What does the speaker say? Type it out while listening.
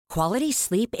Quality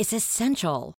sleep is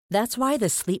essential. That's why the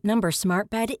Sleep Number Smart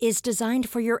Bed is designed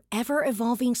for your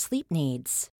ever-evolving sleep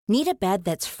needs. Need a bed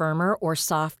that's firmer or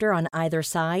softer on either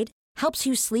side? Helps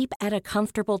you sleep at a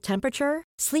comfortable temperature?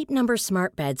 Sleep Number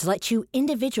Smart Beds let you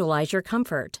individualize your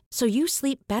comfort, so you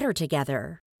sleep better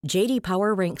together. J.D.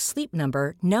 Power ranks Sleep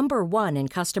Number number 1 in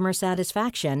customer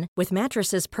satisfaction with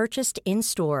mattresses purchased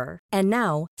in-store. And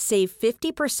now, save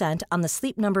 50% on the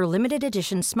Sleep Number Limited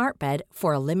Edition Smart Bed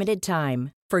for a limited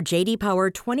time. For J.D. Power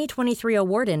 2023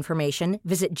 award information,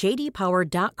 visit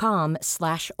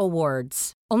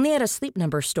jdpower.com/awards. Only at a Sleep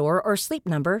Number store or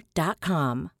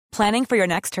sleepnumber.com. Planning for your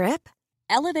next trip?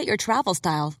 Elevate your travel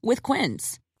style with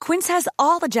Quince. Quince has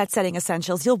all the jet-setting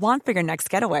essentials you'll want for your next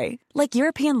getaway, like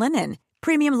European linen,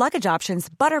 premium luggage options,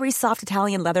 buttery soft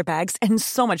Italian leather bags, and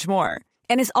so much more.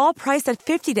 And is all priced at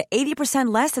 50 to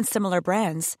 80% less than similar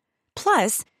brands.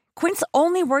 Plus, Quince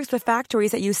only works with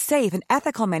factories that use safe and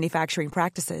ethical manufacturing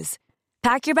practices.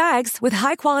 Pack your bags with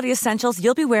high-quality essentials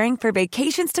you'll be wearing for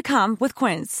vacations to come with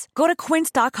Quince. Go to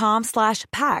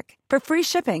quince.com/pack for free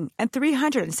shipping and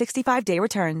 365-day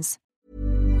returns.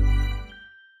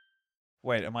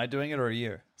 Wait, am I doing it or are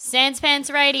you? Sanspants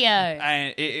Radio.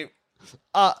 And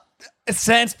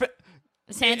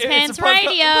Sanspants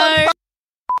Radio.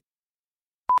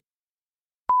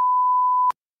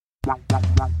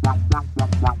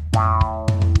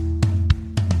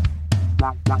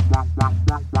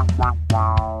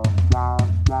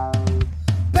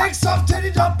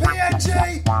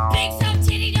 BigSoftTitty.png.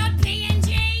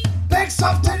 BigSoftTitty.png.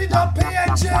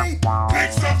 BigSoftTitty.png.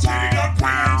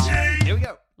 BigSoftTitty.png. Here we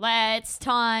go. Let's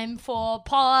time for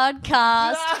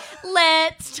podcast.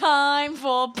 Let's time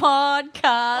for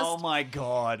podcast. Oh my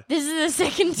god. This is the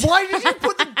second time. Why did you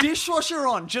put the dishwasher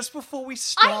on just before we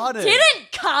started? I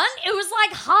didn't, cunt. It was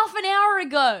like half an hour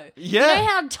ago. Yeah. You know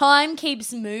how time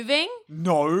keeps moving?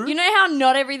 No. You know how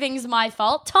not everything's my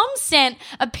fault? Tom sent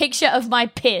a picture of my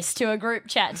piss to a group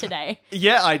chat today.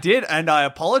 Yeah, I did, and I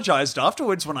apologized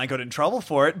afterwards when I got in trouble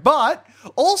for it, but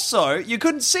also, you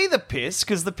couldn't see the piss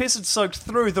because the piss had soaked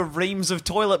through the reams of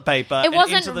toilet paper It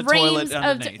wasn't into the reams toilet of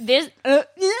underneath. this.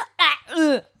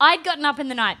 I'd gotten up in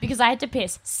the night because I had to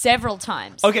piss several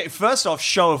times. Okay, first off,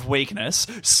 show of weakness.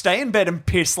 Stay in bed and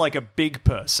piss like a big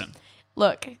person.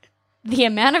 Look, the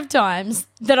amount of times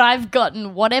that I've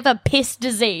gotten whatever piss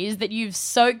disease that you've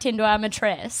soaked into our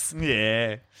mattress,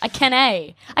 Yeah. I can't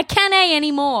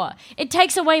anymore. It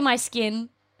takes away my skin.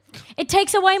 It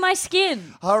takes away my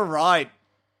skin. All right.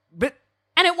 But,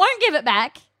 And it won't give it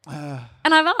back.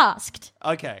 And I've asked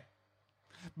okay.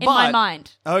 in my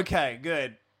mind. Okay,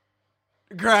 good.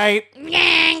 Great.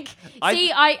 Yank!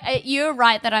 See, you're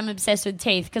right that I'm obsessed with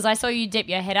teeth because I saw you dip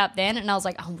your head up then and I was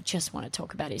like, I just want to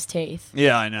talk about his teeth.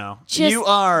 Yeah, I know. Just- You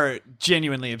are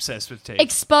genuinely obsessed with teeth.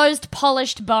 Exposed,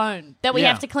 polished bone that we Yeah.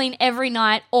 have to clean every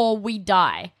night or we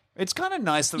die. It's kind of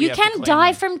nice that we You have to can clean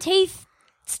die them. from teeth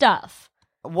stuff.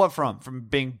 What from? From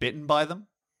being bitten by them?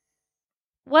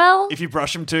 Well, If you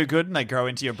brush them too good and they grow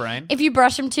into your brain? if you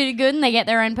brush them too good and they get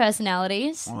their own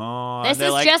personalities. Oh, This they're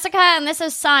is like, Jessica and this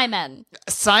is Simon.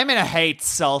 Simon hates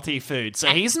salty food, so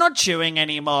he's not chewing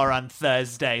anymore on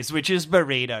Thursdays, which is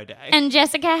burrito day. And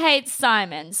Jessica hates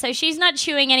Simon, so she's not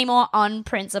chewing anymore on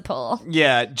principle.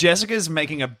 Yeah, Jessica's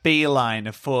making a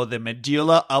beeline for the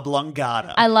medulla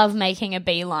oblongata. I love making a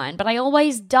beeline, but I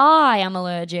always die. I'm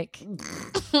allergic.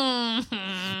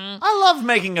 I love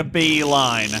making a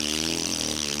beeline.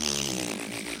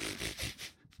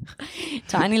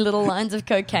 Tiny little lines of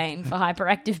cocaine for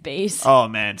hyperactive bees. Oh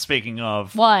man, speaking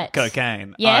of What?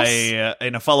 cocaine, Yes?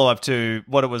 in a follow-up to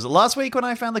what it was last week when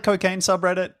I found the cocaine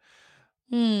subreddit.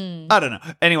 I don't know.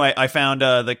 Anyway, I found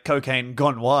the cocaine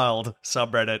gone wild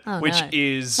subreddit, Oh, which no.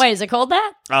 is Wait, is it called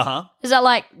that? Is that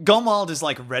like... Gone wild is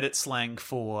like Reddit slang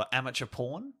for amateur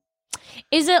porn.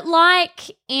 Is it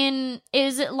like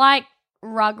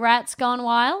Rugrats Gone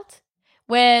Wild?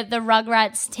 Where the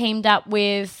Rugrats teamed up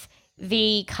with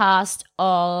the cast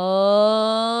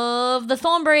of The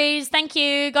Thornberrys. Thank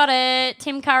you, got it.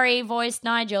 Tim Curry voiced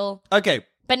Nigel. Okay,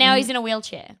 But now he's in a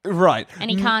wheelchair. right. And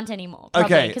he can't anymore,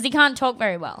 probably. Okay. Because he can't talk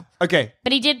very well. Okay.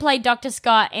 But he did play Dr.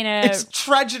 Scott in It's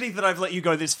tragedy that I've let you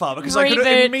go this far because I could Reboot.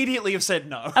 have immediately have said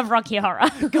no. of Rocky Horror.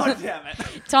 God damn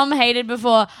it. Tom hated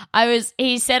before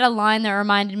he said a line that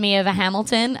reminded me of a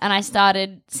Hamilton and I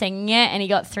started singing it and he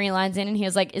got 3 lines in and he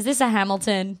was like, is this a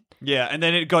Hamilton? Yeah, and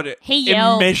then it got He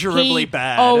yelled. immeasurably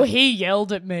bad. Oh, he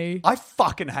yelled at me. I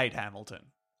fucking hate Hamilton.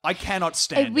 I cannot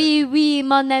stand it. Oui, oui,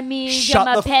 mon ami, je Shut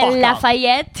the m'appelle fuck up.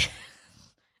 Lafayette.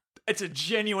 It's a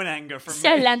genuine anger from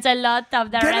Sir me. Lancelot of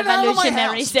the Get it out of my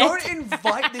Revolutionary house. Set. Don't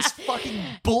invite this fucking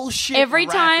bullshit Every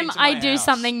rat time into my I do house.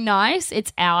 something nice,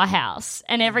 it's our house.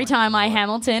 And every time I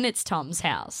Hamilton, it's Tom's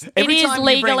house. Every it is time you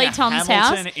legally bring a Tom's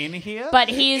Hamilton house. in here, but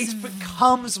he is- it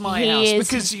becomes my he house is-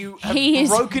 because you he have is-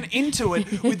 broken into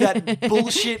it with that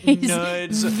bullshit He's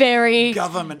nerds very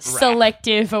government rap.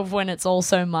 selective of when it's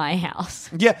also my house.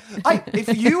 Yeah,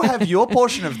 if you have your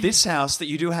portion of this house that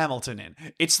you do Hamilton in,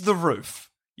 it's the roof.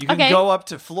 You can Okay. go up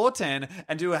to floor 10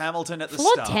 and do a Hamilton at the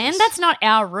Floor stars. 10? That's not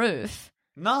our roof.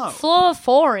 No. Floor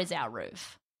 4 is our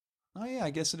roof. Oh, yeah, I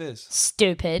guess it is.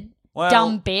 Stupid. Well-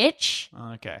 Dumb bitch.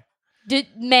 Okay.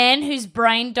 Man whose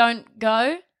brain don't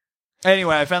go.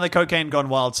 Anyway, I found the Cocaine Gone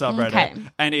Wild subreddit. Okay.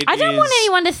 And I don't want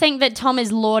anyone to think that Tom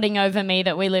is lording over me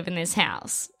that we live in this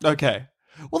house. Okay.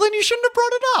 Well, then you shouldn't have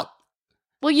brought it up.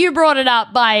 Well, you brought it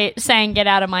up by saying get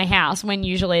out of my house when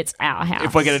usually it's our house.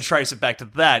 If we're going to trace it back to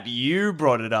that, you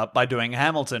brought it up by doing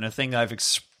Hamilton, a thing I've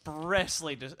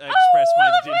expressly expressed my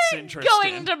if we're disinterest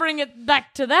going in. to bring it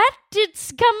back to that,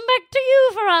 it's come back to you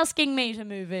for asking me to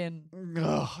move in.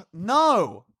 Ugh,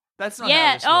 no. That's not how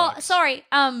Yeah. this Oh, works. sorry.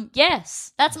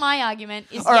 Yes. That's my argument.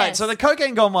 Is All right, yes. so the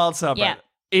Cocaine Gone Wild subreddit Yeah.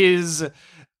 is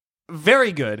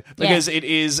very good because it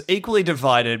is equally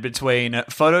divided between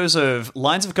photos of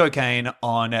lines of cocaine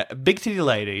on big titty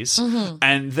ladies,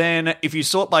 and then if you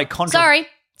sort by Sorry.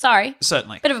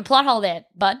 certainly. Bit of a plot hole there,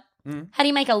 bud. Mm. How do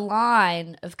you make a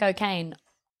line of cocaine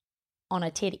on a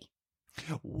titty?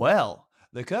 Well,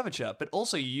 the curvature, but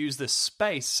also you use the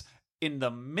space in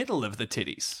the middle of the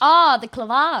titties. Ah, the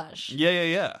clavage.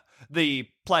 Yeah. The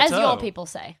plateau. As your people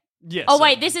say. Yes. Oh,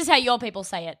 wait, this is how your people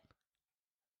say it.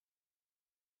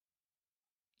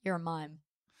 You're a mime.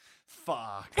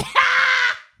 Fuck.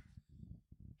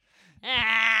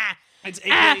 Ah. It's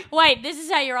equally... Wait, this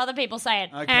is how your other people say it.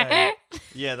 Okay.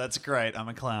 Yeah, that's great. I'm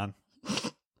a clown.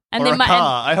 And or then a my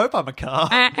car. I hope I'm a car.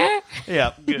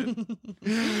 Yeah, good.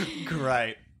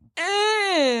 Great.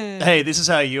 Hey, this is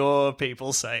how your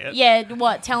people say it. Yeah,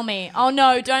 what? Tell me. Oh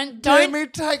no, don't. Jamie,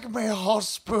 take me to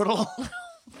hospital.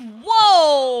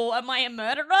 Whoa, am I a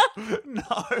murderer? No,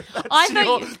 I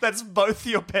thought that's both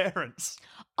your parents.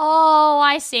 Oh,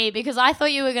 I see. Because I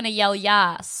thought you were going to yell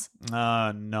yas.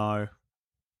 No.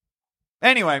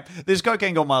 Anyway, there's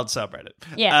Cocaine Gone Wild subreddit.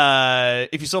 Yeah.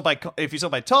 If you sort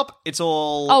by top, it's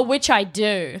all Oh, which I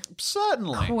do.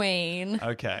 certainly. Queen.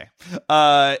 Okay.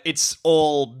 It's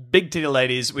all big titty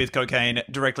ladies with cocaine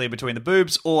directly between the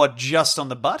boobs or just on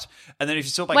the butt. And then if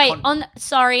you sort by Wait,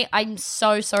 sorry, I'm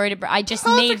so sorry I just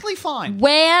perfectly need fine.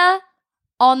 where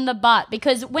on the butt,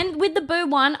 because when with the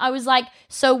boob one I was like,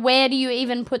 so where do you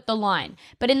even put the line?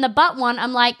 But in the butt one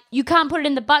I'm like, you can't put it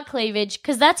in the butt cleavage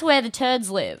because that's where the turds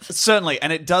live. Certainly,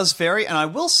 and it does vary. And I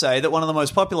will say that one of the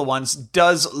most popular ones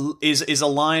is a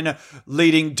line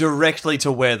leading directly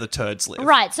to where the turds live.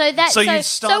 Right, so that you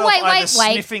start off either wait.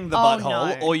 sniffing the Oh,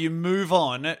 butthole, no. or you move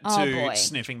on to boy.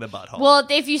 sniffing the butthole. Well,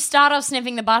 if you start off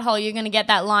sniffing the butthole, you're going to get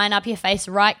that line up your face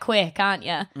right quick, aren't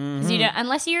you? You don't,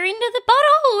 unless you're into the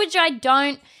butthole, which I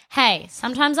don't. Hey,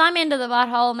 sometimes I'm into the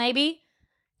butthole, maybe.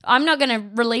 I'm not going to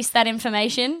release that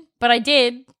information, but I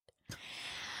did.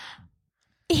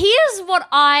 Here's what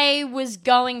I was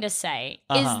going to say,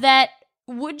 is that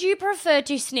would you prefer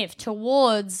to sniff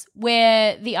towards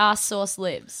where the arse source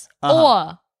lives?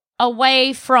 Or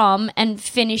away from and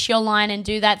finish your line and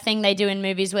do that thing they do in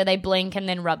movies where they blink and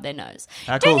then rub their nose?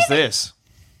 How cool is this?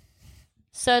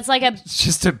 So it's like It's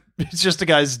just a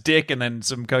guy's dick and then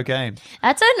some cocaine.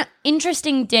 That's an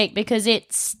interesting dick because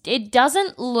it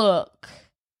doesn't look.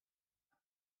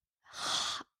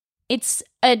 It's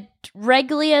a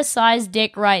regular sized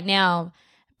dick right now,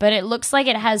 but it looks like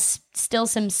it has still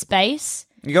some space.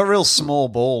 You got real small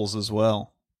balls as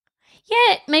well.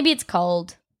 Yeah, maybe it's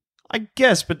cold. I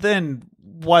guess, but then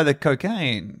why the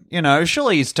cocaine? You know,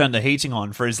 surely he's turned the heating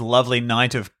on for his lovely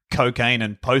night of cocaine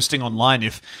and posting online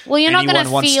if Well, you're not anyone going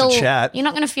to wants feel. to chat. You're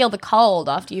not going to feel the cold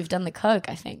after you've done the coke,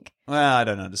 I think. Well, I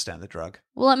don't understand the drug.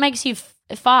 Well, it makes you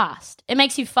fast. It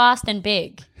makes you fast and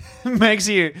big.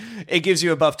 It gives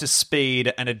you a buff to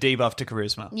speed and a debuff to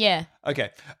charisma. Yeah.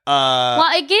 Okay.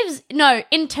 Well,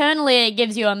 internally it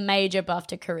gives you a major buff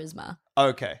to charisma.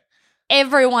 Okay.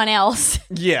 Everyone else.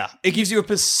 Yeah. It gives you a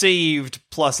perceived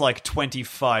plus like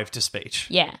 25 to speech.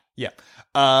 Yeah. Yeah.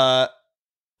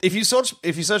 If you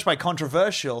search by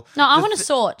controversial. No, I want to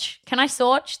sorch. Can I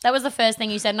sorch? That was the first thing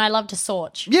you said, and I love to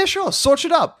sorch. Yeah, sure. Sort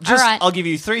it up. All right. I'll give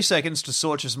you 3 seconds to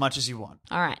sort as much as you want.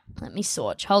 All right, let me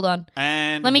sorch. Hold on.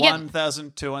 And Let me get-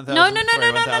 1,000, 2,000, No,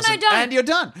 3,000, don't. And you're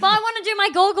done. But I want to do my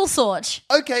gorgle sorch.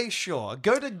 Okay, sure.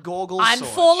 Go to Gorgle I'm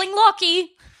Sorch. falling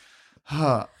Locky.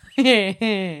 Huh.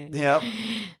 Hey, Yep.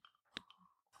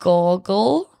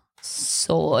 Google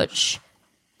search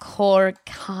cocaine.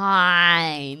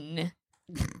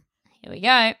 Here we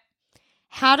go.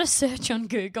 How to search on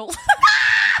Google.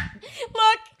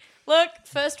 Look,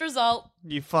 first result.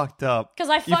 You fucked up. Because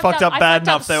I fucked up bad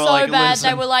enough. They were so like, bad. listen.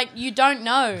 They were like, you don't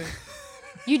know.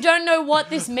 You don't know what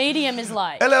this medium is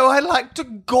like. Hello, I like to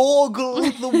goggle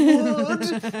the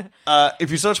word.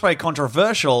 If you search by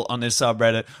controversial on this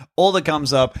subreddit, all that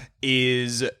comes up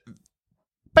is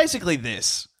basically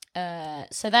this.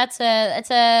 So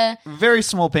it's a very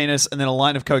small penis and then a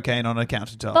line of cocaine on a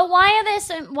countertop. But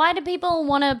why do people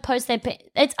want to post their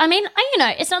it's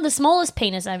not the smallest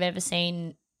penis I've ever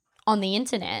seen on the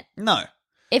internet. No.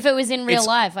 If it was in real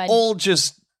life, I'd all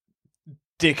just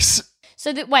dicks.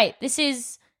 So this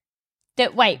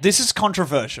is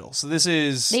controversial. So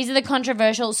these are the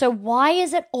controversial. So why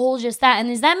is it all just that?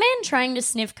 And is that man trying to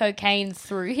sniff cocaine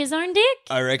through his own dick?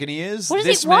 I reckon he is. What is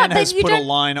this he, man what? has You put a don't-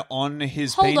 line on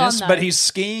his Hold penis, on, but though. he's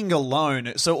skiing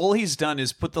alone. So all he's done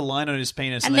is put the line on his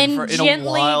penis And and then for, in a gently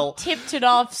while, tipped it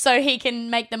off so he can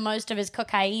make the most of his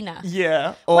cocaine.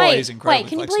 yeah. Or he's incredibly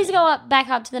Can you flexible. please go back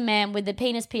up to the man with the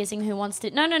penis piercing who wants to...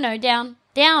 No, down.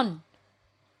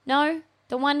 No,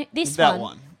 the one, this That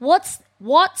one. one.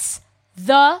 What's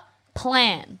the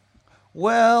plan?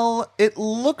 Well, it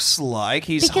looks like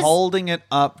he's Because- holding it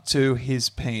up to his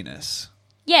penis.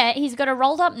 Yeah, he's got a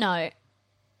rolled up note.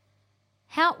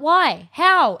 Why?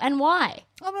 How and why?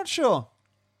 I'm not sure.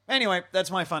 Anyway, that's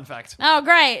my fun fact. Oh,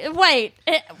 great. Wait,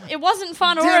 it wasn't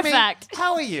fun or a Demi, fact.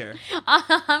 how are you?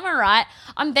 I'm all right.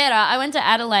 I'm better. I went to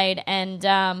Adelaide and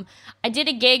I did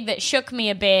a gig that shook me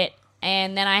a bit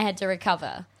and then I had to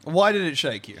recover. Why did it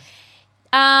shake you?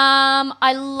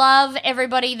 I love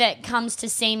everybody that comes to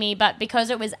see me, but because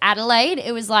it was Adelaide,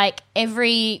 it was like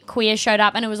every queer showed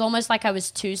up and it was almost like I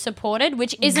was too supported,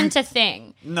 which isn't a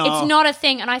thing. No. It's not a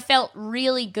thing, and I felt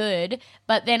really good,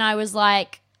 but then I was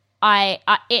like,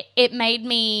 it made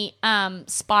me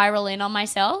spiral in on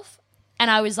myself, and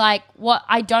I was like, what?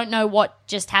 I don't know what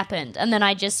just happened, and then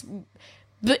it just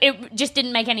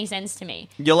didn't make any sense to me.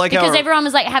 You're like because our- everyone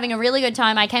was like having a really good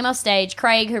time. I came off stage.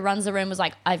 Craig, who runs the room, was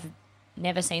like, I've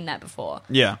never seen that before.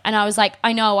 Yeah. And I was like,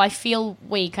 I know, I feel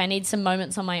weak. I need some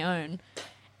moments on my own.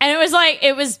 And it was like,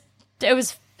 it was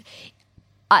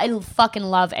I fucking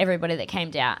love everybody that came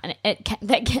down and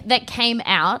that came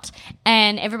out,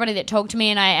 and everybody that talked to me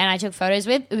and I took photos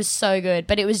with. It was so good,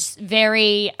 but it was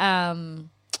very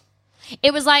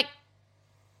it was like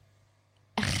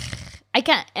I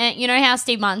can't. You know how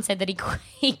Steve Martin said that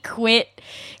he quit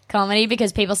comedy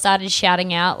because people started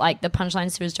shouting out like the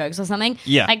punchlines to his jokes or something.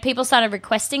 Yeah. Like people started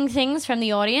requesting things from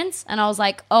the audience, and I was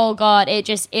like, oh god,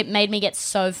 it made me get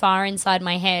so far inside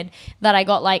my head that I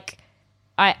got like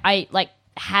I like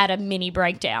had a mini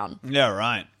breakdown. Yeah,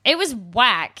 right. It was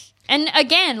whack. And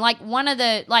again, like one of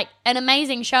the like an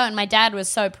amazing show, and my dad was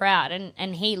so proud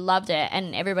and he loved it,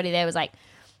 and everybody there was like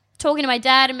talking to my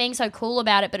dad and being so cool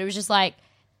about it, but it was just like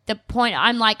the point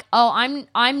I'm like, oh,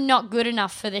 I'm not good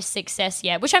enough for this success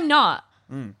yet, which I'm not.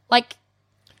 Like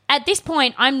at this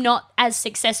point, I'm not as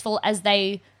successful as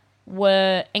they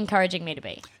were encouraging me to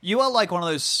be. You are like one of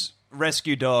those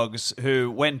rescue dogs who,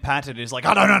 when patted, is like,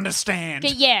 I don't understand.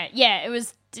 Yeah, it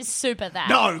was just super that.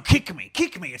 No, kick me.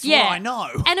 It's what I know.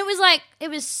 And it was like, it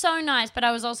was so nice, but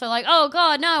I was also like, oh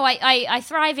God, no, I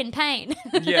thrive in pain.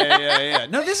 Yeah.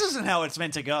 No, this isn't how it's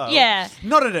meant to go. Yeah.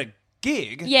 Not at a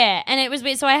gig. Yeah, and it was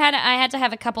weird. So I had to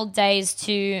have a couple days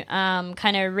to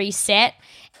kind of reset,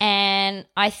 and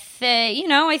I think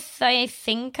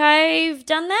I've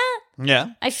done that.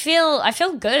 Yeah. I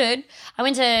feel good. I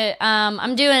went to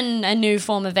I'm doing a new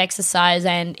form of exercise,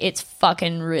 and it's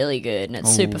fucking really good, and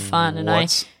it's super fun. And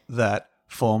What's that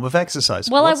form of exercise?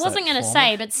 I What's wasn't that going to form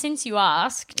say, of- but since you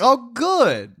asked, Oh,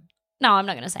 good. no, I'm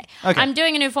not going to say. Okay. I'm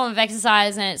doing a new form of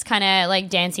exercise, and it's kind of like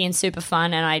dancey and super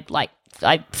fun, and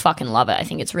I fucking love it. I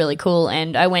think it's really cool,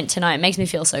 and I went tonight. It makes me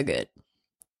feel so good.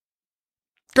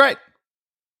 Great.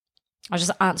 I was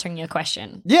just answering your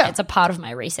question. Yeah. It's a part of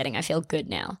my resetting. I feel good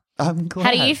now. I'm glad.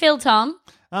 How do you feel, Tom?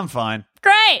 I'm fine.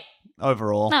 Great.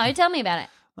 Overall. No, tell me about it.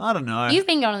 I don't know. You've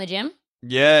been going to the gym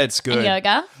Yeah, it's good. and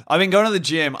yoga. I've been going to the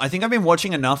gym. I think I've been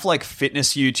watching enough like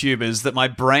fitness YouTubers that my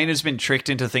brain has been tricked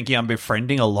into thinking I'm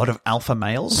befriending a lot of alpha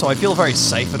males, so I feel very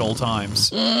safe at all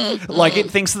times. Like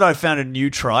it thinks that I've found a new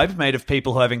tribe made of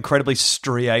people who have incredibly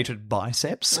striated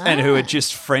biceps and who are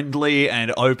just friendly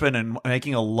and open and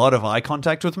making a lot of eye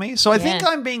contact with me. So I think Yeah.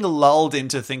 I'm being lulled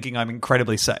into thinking I'm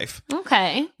incredibly safe.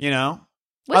 Okay. You know?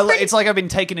 We're pretty- It's like I've been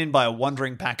taken in by a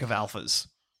wandering pack of alphas.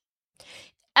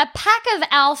 A pack of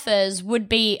alphas would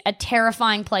be a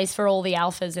terrifying place for all the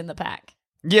alphas in the pack.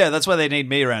 Yeah, that's why they need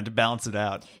me around to balance it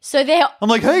out. So I'm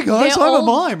like, hey guys, I'm a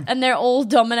mime. And they're all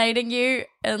dominating you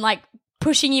and like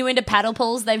pushing you into paddle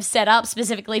pools they've set up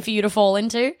specifically for you to fall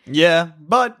into. Yeah,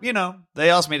 but, you know,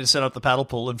 they asked me to set up the paddle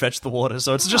pool and fetch the water,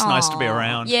 so it's just nice to be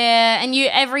around. Yeah, and you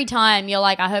every time you're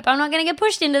like, I hope I'm not going to get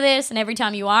pushed into this, and every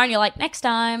time you are, and you're like, next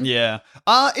time. Yeah.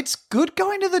 It's good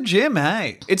going to the gym,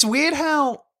 hey? It's weird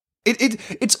how...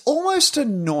 It's almost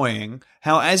annoying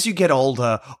how as you get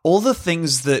older, all the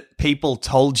things that people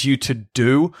told you to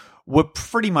do were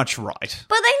pretty much right.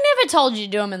 But they never told you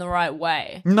to do them in the right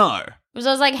way. No. Because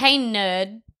I was like, hey,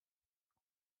 nerd.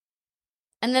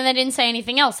 And then they didn't say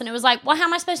anything else. And it was like, well, how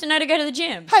am I supposed to know to go to the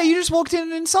gym? Hey, you just walked in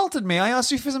and insulted me. I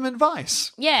asked you for some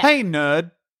advice. Yeah. Hey,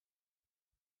 nerd.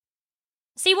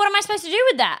 See, what am I supposed to do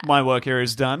with that? My work here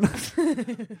is done.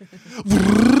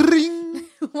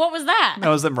 What was that? That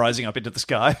was them rising up into the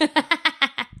sky.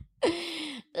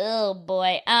 Oh,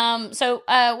 boy. So,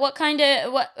 what kind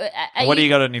of... What do you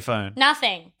got on your phone?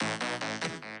 Nothing.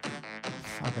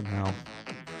 Fucking hell.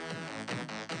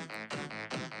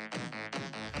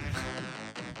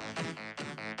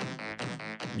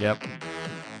 Yep.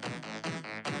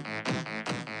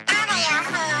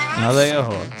 Are they a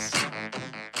horse?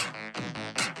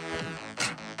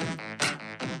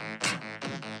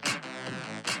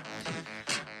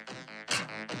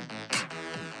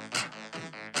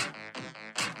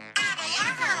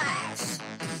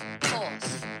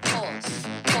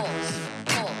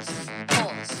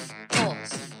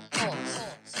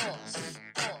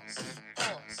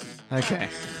 Okay.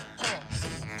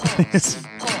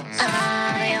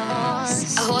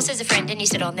 A horse is a friend and you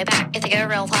sit on their back. If they go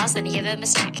real fast, then you give them a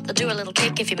snack. They'll do a little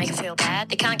kick if you make them feel bad.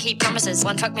 They can't keep promises,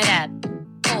 one fuck my dad.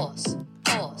 Horse,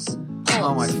 horse, horse.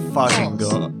 Oh my fucking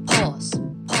god. Horse,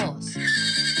 horse.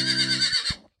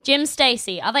 Jim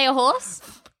Stacy, are they a horse?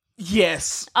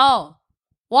 Yes. Oh.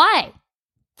 Why?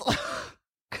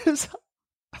 Because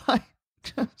I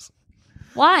just...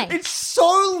 Why? It's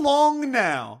so long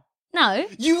now. No.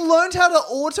 You learned how to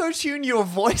auto-tune your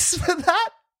voice for that?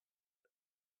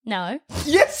 No.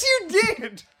 Yes, you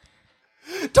did.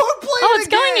 Don't play Oh, it it's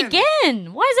going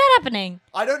again. Why is that happening?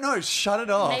 I don't know. Shut it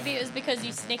off. Maybe it was because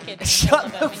you snickered. And Shut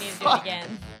we the need to do it fuck.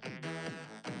 again.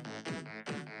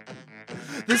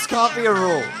 This can't be a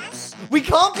rule. We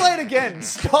can't play it again.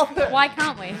 Stop it. Why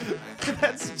can't we?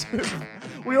 That's too...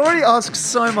 We already ask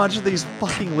so much of these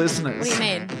fucking listeners. What do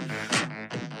you mean?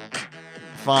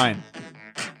 Fine.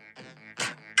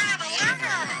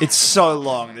 It's so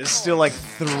long. There's still like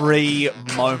 3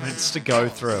 moments to go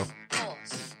through.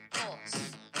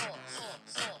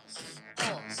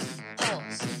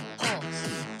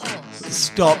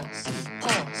 Stop.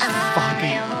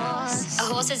 Fucking. A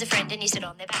horse is a friend and you sit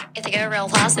on their back. If they go real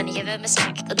fast, then you give them a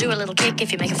snack. They'll do a little kick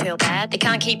if you make them feel bad. They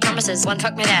can't keep promises, one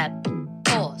fuck my dad.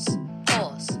 Horse,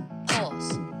 horse,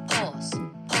 horse, horse,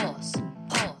 horse,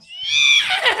 horse.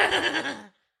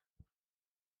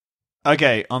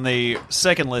 Okay, on the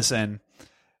second listen,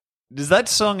 does that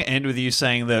song end with you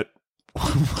saying that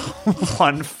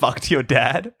one fucked your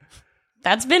dad?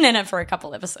 That's been in it for a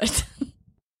couple episodes.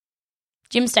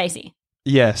 Jim Stacy.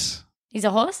 Yes. He's a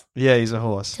horse? Yeah, he's a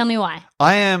horse. Tell me why.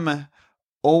 I am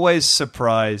always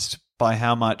surprised by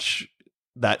how much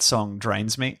that song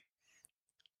drains me.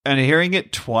 And hearing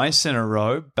it twice in a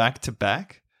row, back to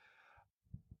back,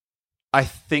 I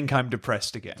think I'm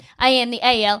depressed again. I am the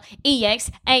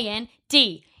ALEXAND.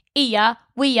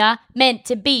 We are meant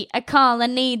to be a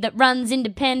colony that runs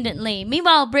independently.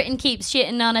 Meanwhile, Britain keeps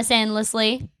shitting on us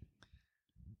endlessly.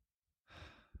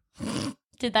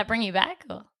 Did that bring you back?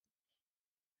 Or?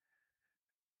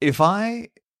 If I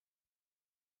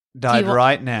died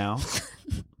right now,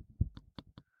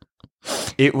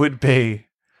 it would be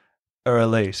a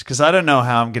release. Because I don't know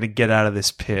how I'm going to get out of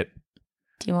this pit.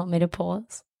 Do you want me to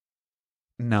pause?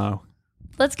 No.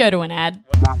 Let's go to an ad.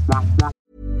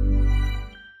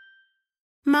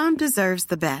 Mom deserves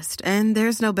the best, and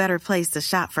there's no better place to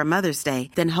shop for Mother's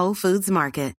Day than Whole Foods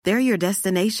Market. They're your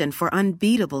destination for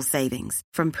unbeatable savings,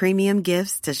 from premium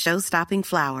gifts to show-stopping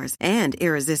flowers and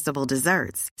irresistible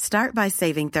desserts. Start by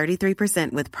saving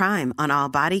 33% with Prime on all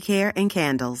body care and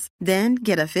candles. Then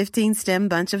get a 15-stem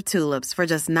bunch of tulips for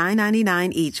just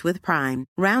 $9.99 each with Prime.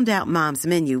 Round out Mom's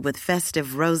menu with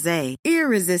festive rosé,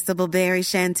 irresistible berry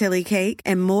chantilly cake,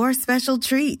 and more special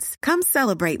treats. Come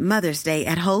celebrate Mother's Day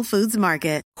at Whole Foods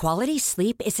Market. Quality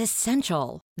sleep is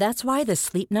essential. That's why the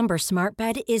Sleep Number Smart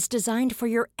Bed is designed for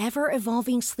your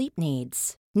ever-evolving sleep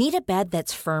needs. Need a bed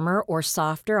that's firmer or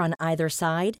softer on either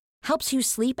side? Helps you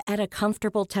sleep at a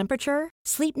comfortable temperature?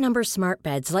 Sleep Number Smart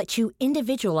Beds let you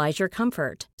individualize your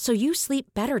comfort so you sleep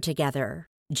better together.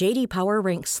 JD Power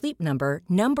ranks Sleep Number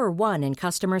number 1 in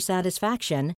customer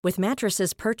satisfaction with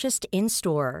mattresses purchased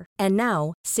in-store. And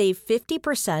now, save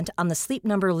 50% on the Sleep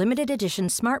Number Limited Edition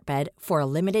Smart Bed for a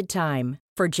limited time.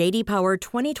 For JD Power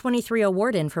 2023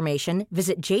 award information,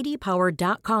 visit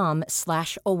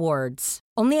jdpower.com/awards.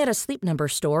 Only at a Sleep Number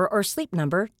store or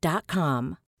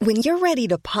sleepnumber.com. When you're ready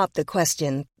to pop the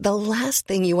question, the last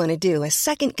thing you want to do is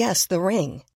second-guess the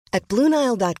ring. At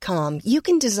BlueNile.com, you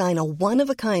can design a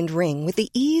one-of-a-kind ring with the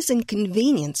ease and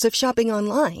convenience of shopping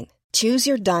online. Choose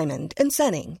your diamond and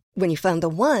setting. When you find the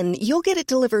one, you'll get it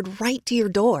delivered right to your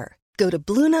door. Go to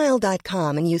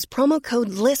BlueNile.com and use promo code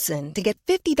LISTEN to get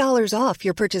 $50 off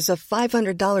your purchase of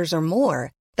 $500 or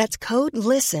more. That's code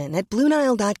LISTEN at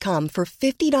BlueNile.com for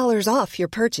 $50 off your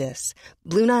purchase.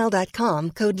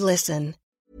 BlueNile.com, code LISTEN.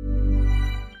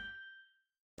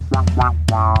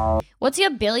 What's your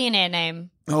billionaire name?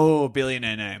 Oh,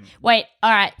 billionaire name. Wait,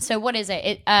 all right. So what is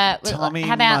it? Tommy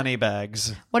how about,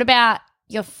 Moneybags. What about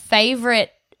your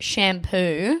favorite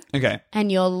shampoo Okay.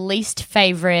 and your least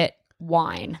favorite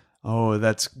wine? Oh,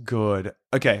 that's good.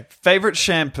 Okay, favorite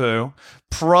shampoo,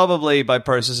 probably by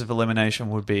process of elimination,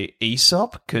 would be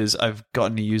Aesop, because I've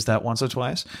gotten to use that once or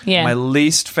twice. Yeah. My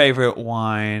least favorite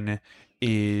wine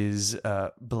is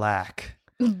black.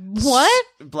 What?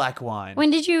 Black wine.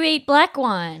 When did you eat black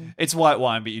wine? It's white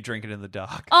wine, but you drink it in the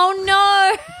dark. Oh,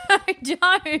 no.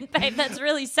 Don't, babe. That's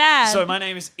really sad. So my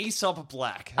name is Aesop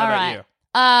Black. How All about right. you?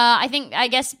 I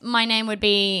guess my name would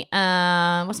be,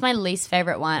 what's my least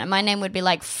favorite wine? My name would be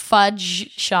like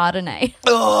Fudge Chardonnay.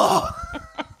 Oh.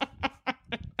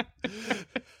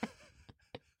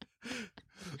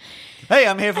 Hey,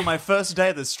 I'm here for my first day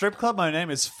at the strip club. My name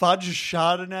is Fudge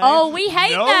Chardonnay. Oh, we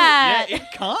hate that. Yeah, it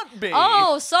can't be.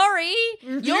 Oh, sorry.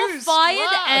 You're fired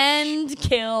Newsflash. and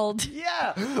killed.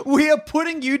 Yeah, we are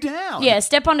putting you down. Yeah,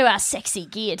 step onto our sexy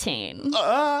guillotine.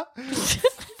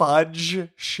 Fudge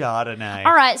Chardonnay.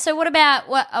 All right, so what about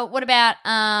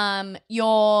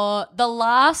the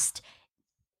last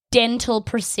dental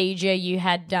procedure you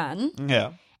had done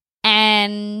Yeah.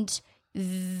 and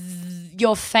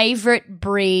your favorite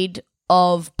breed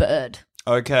of bird?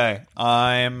 Okay,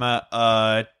 I'm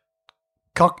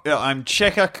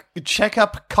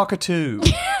checkup cockatoo.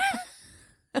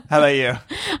 How about you?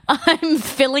 I'm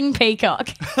filling peacock.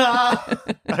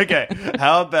 Okay,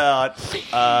 how about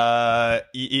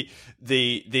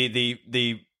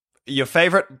the your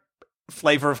favorite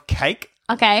flavor of cake?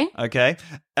 Okay. Okay,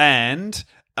 and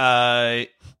the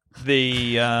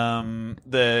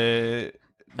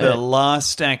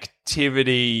last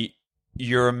activity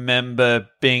you remember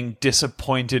being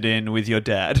disappointed in with your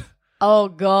dad. Oh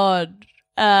God.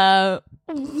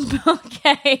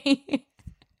 Okay.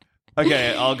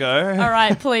 Okay, I'll go. All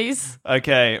right, please.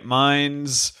 Okay,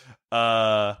 mine's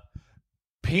peanut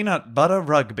butter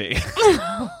rugby.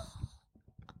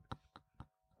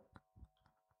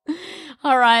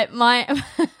 All right, mine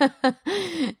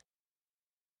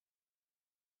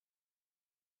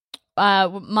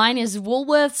is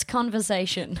Woolworths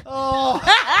Conversation. Oh,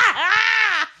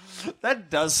 that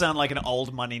does sound like an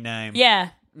old money name. Yeah.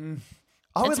 I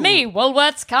It's would me,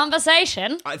 Woolworths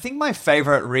Conversation. I think my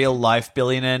favorite real life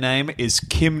billionaire name is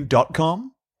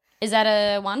Kim.com. Is that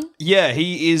a one? Yeah,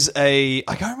 he is I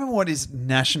can't remember what his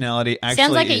nationality actually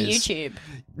Sounds like is. a YouTube.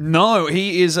 No,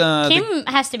 he is Kim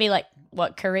has to be like,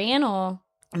 what, Korean or?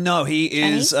 No, he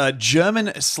is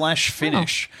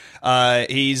German/Finnish.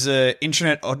 He's an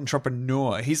internet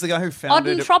entrepreneur. He's the guy who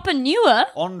founded Entrepreneur?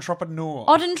 Entrepreneur.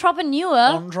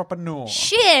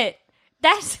 Shit.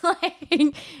 That's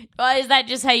like, well, is that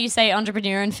just how you say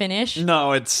entrepreneur in Finnish?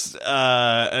 No, it's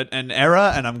an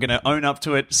error, and I'm going to own up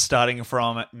to it starting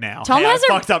from now. Tom has I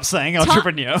fucked up saying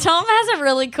entrepreneur. Tom has a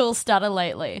really cool stutter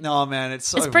lately. No, man, it's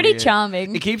so It's pretty weird.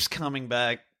 charming. It keeps coming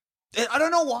back. I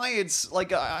don't know why it's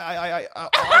like I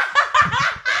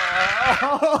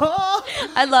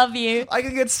love you. I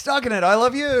can get stuck in it. I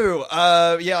love you.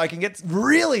 Yeah, I can get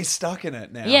really stuck in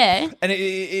it now. Yeah. And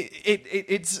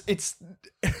it's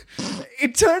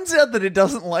it turns out that it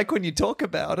doesn't like when you talk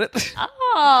about it.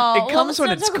 Oh, It comes well,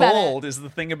 when let's it's not talk about it. called, is the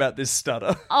thing about this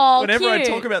stutter. Oh, Whenever I cute.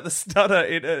 talk about the stutter,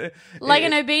 it Like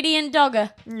an obedient dogger.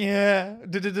 yeah,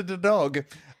 dog.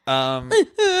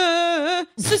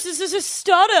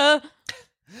 Stutter.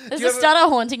 There's you a ever- stutter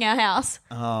haunting our house.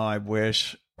 Oh, I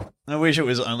wish it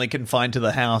was only confined to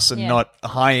the house and Yeah. not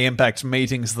high impact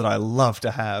meetings that I love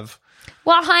to have.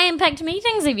 What high impact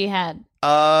meetings have you had?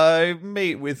 I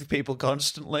meet with people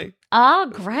constantly. Oh,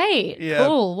 great. Yeah,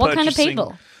 Cool. What kind of purchasing-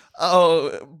 people?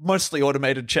 Oh, mostly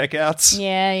automated checkouts.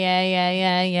 Yeah.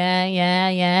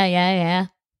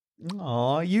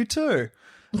 Oh, you too.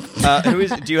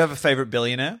 Do you have a favorite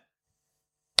billionaire?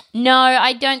 No,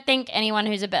 I don't think anyone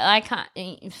who's I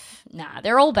can't. Nah,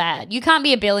 they're all bad. You can't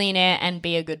be a billionaire and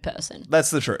be a good person. That's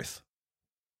the truth.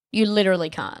 You literally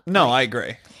can't. No, I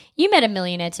agree. You met a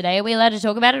millionaire today. Are we allowed to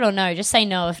talk about it or no? Just say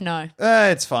no if no.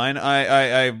 It's fine.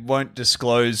 I won't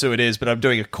disclose who it is, but I'm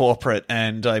doing a corporate,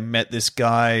 and I met this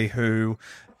guy who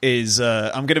is...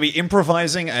 I'm going to be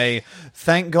improvising a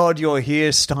 "Thank God You're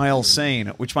Here" style scene,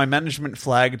 which my management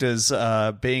flagged as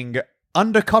being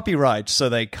under copyright, so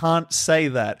they can't say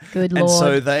that. Good and Lord.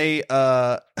 so they...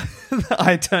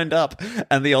 I turned up,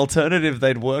 and the alternative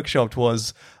they'd workshopped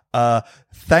was...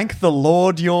 "Thank the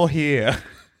Lord you're here."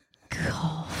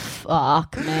 Oh,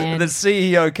 fuck, man. The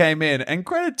CEO came in, and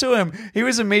credit to him, he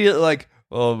was immediately like,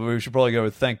 "Oh, we should probably go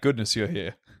with thank goodness you're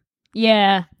here."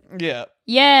 Yeah. Yeah.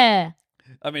 Yeah.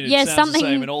 I mean, it Yeah, sounds something- the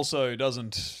same and also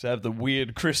doesn't have the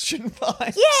weird Christian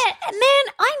vibes. Yeah,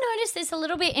 man, I noticed this a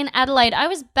little bit in Adelaide. I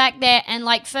was back there and,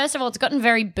 like, first of all, it's gotten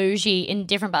very bougie in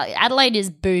different parts. Adelaide is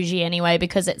bougie anyway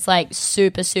because it's, like,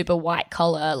 super, super white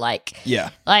collar, like... Yeah.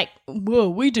 Like, whoa,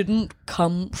 we didn't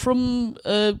come from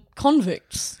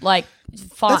convicts. Like,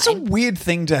 fine. That's a weird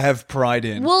thing to have pride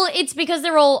in. Well, it's because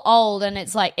they're all old and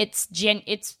it's, like, it's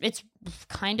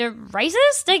kind of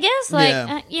racist, I guess. Like,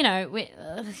 Yeah. you know,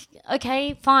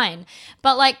 okay, fine.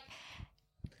 But, like,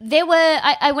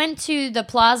 I went to the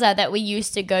plaza that we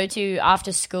used to go to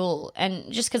after school,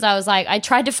 and just because I was like, I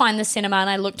tried to find the cinema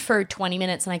and I looked for 20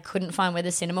 minutes and I couldn't find where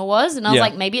the cinema was, and I was Yeah.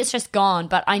 like, maybe it's just gone,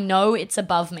 but I know it's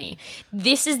above me.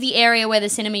 This is the area where the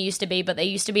cinema used to be, but there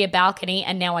used to be a balcony,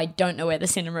 and now I don't know where the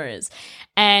cinema is.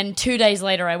 And 2 days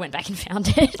later, I went back and found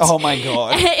it. Oh my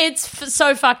God. It's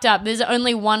so fucked up. There's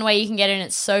only one way you can get in.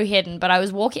 It's so hidden. But I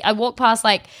walked past,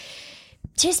 like,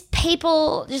 just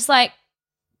people, just like,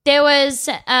 there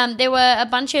were a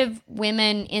bunch of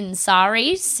women in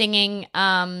saris singing,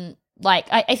 like,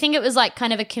 I think it was like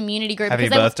kind of a community group. Happy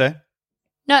because they birthday?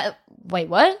 No, wait,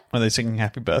 what? Are they singing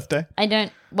happy birthday? I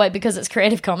don't, wait, because it's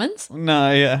Creative Commons?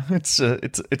 No, yeah. It's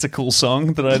a cool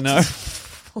song that I know.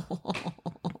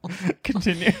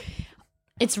 Continue.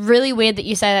 It's really weird that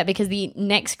you say that because the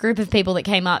next group of people that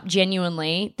came up,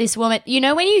 genuinely, this woman, you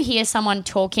know when you hear someone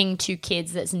talking to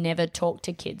kids that's never talked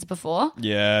to kids before?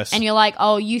 Yes. And you're like,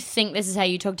 oh, you think this is how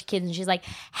you talk to kids? And she's like,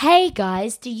 hey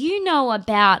guys, do you know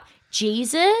about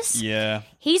Jesus? Yeah.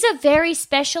 He's a very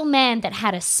special man that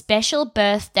had a special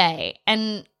birthday.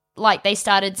 And like they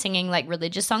started singing like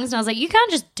religious songs, and I was like, you can't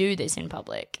just do this in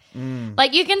public.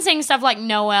 Like you can sing stuff like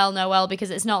Noel, because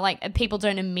it's not like people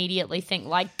don't immediately think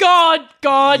like God,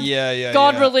 Yeah,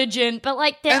 God, yeah. religion. But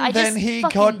like, And then he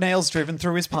got nails driven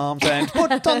through his palms and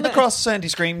put on the cross, and he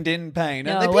screamed in pain.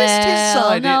 And they pierced his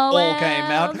side. It all came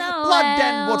out. Blood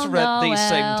and water at the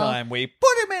same time. We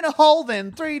put him in a hole.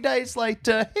 Then 3 days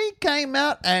later, he came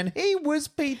out and he was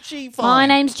peachy fine. My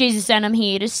name's Jesus, and I'm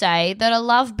here to say that I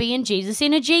love being Jesus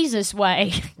in a Jesus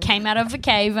way. Came out of a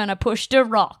cave and I pushed a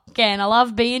rock. And I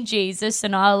love being Jesus,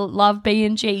 and I love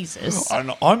being Jesus.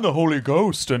 And I'm the Holy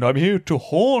Ghost, and I'm here to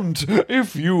haunt.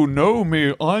 If you know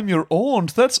me, I'm your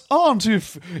aunt. That's aunt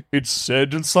if it's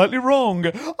said slightly wrong.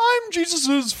 I'm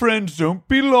Jesus's friend, don't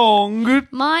be long.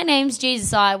 My name's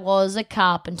Jesus, I was a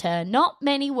carpenter. Not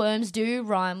many worms do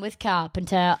rhyme with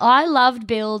carpenter. I loved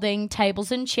building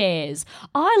tables and chairs.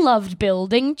 I loved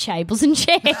building tables and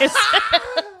chairs.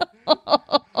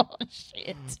 Oh,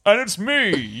 shit. And it's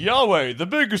me, Yahweh, the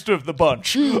biggest of the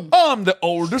bunch. I'm the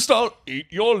oldest, I'll eat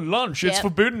your lunch. It's Yep.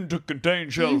 forbidden to contain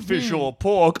shellfish or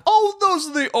pork. Oh, those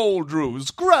are the old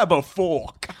rules. Grab a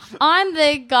fork. I'm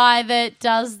the guy that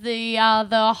does the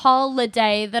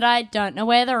holiday that I don't know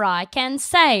whether I can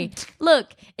say.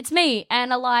 Look, it's me,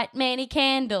 and I light many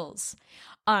candles.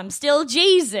 I'm still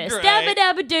Jesus. Great. Dabba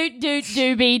dabba doot doot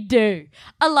dooby doo.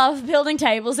 I love building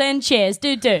tables and chairs.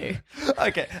 Doo doo.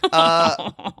 Okay.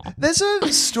 There's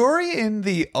a story in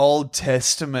the Old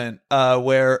Testament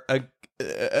where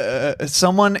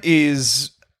someone is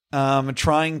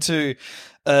trying to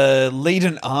lead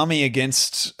an army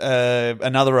against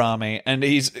another army, and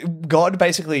God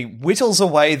basically whittles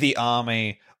away the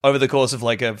army over the course of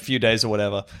like a few days or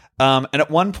whatever. And at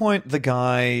one point, the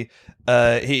guy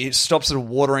he stops at a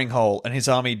watering hole, and his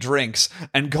army drinks.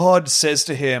 And God says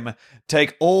to him,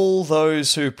 "Take all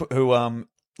those who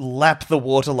lap the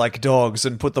water like dogs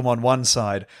and put them on one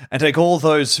side, and take all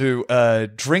those who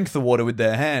drink the water with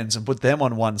their hands and put them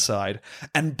on one side."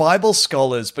 And Bible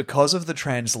scholars, because of the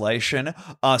translation,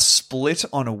 are split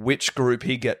on which group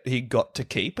he got to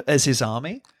keep as his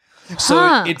army.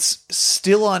 So it's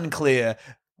still unclear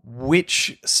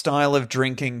which style of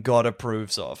drinking God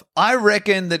approves of. I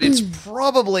reckon that it's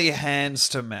probably hands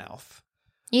to mouth.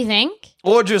 You think?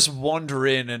 Or just wander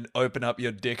in and open up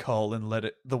your dick hole and let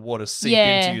the water seep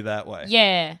into you that way.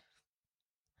 Yeah.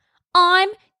 I'm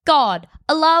God.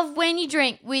 I love when you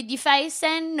drink with your face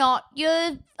and not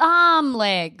your arm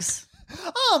legs.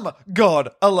 God,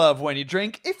 I love when you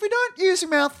drink. If you don't use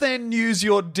your mouth, then use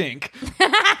your dink.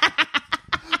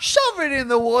 Shove it in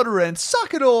the water and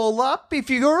suck it all up. If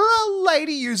you're a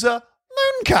lady, use a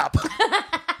moon cup.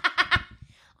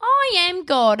 I am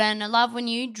God and I love when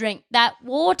you drink that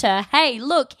water. Hey,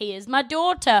 look, here's my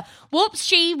daughter. Whoops,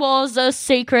 she was a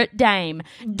secret dame.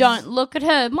 Don't look at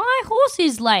her. My horse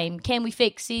is lame. Can we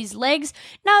fix his legs?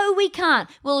 No, we can't.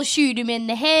 We'll shoot him in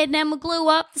the head and we'll glue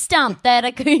up the stump that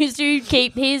I used to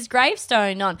keep his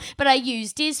gravestone on. But I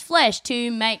used his flesh to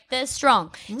make the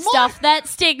strong stuff that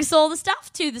sticks all the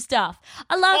stuff to the stuff.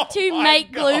 I love to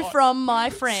make glue from my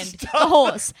friend, the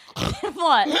horse.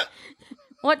 What?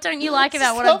 What don't you like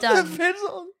about what I've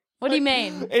done? What do you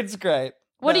mean? It's great.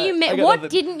 What do you mean? What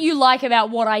didn't you like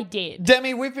about what I did?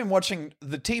 Demi, we've been watching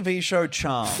the TV show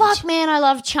Charmed. Fuck, man, I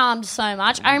love Charmed so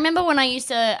much. I remember when I used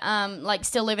to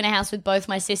still live in a house with both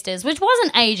my sisters, which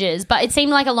wasn't ages, but it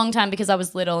seemed like a long time because I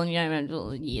was little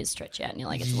and, years stretch out and you're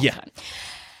like, it's a long time.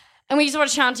 And we used to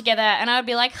watch Charmed together and I would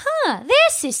be like, they're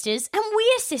sisters and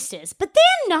we're sisters, but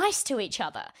they're nice to each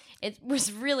other. It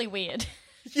was really weird.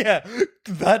 Yeah,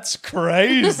 that's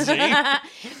crazy.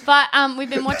 But we've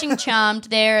been watching Charmed.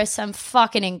 There are some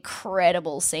fucking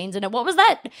incredible scenes in it. What was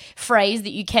that phrase that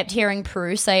you kept hearing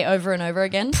Prue say over and over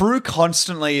again? Prue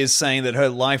constantly is saying that her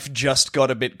life just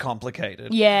got a bit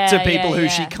complicated. Yeah, to people who yeah.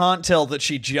 she can't tell that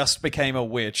she just became a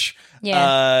witch.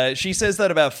 Yeah. She says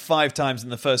that about 5 times in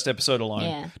the first episode alone.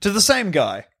 Yeah. To the same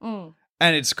guy. And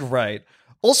it's great.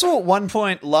 Also, at one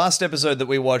point, last episode that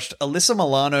we watched, Alyssa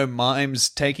Milano mimes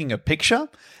taking a picture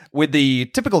with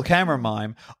the typical camera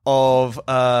mime of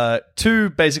 2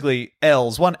 basically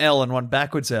L's, one L and one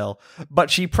backwards L,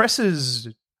 but she presses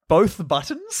both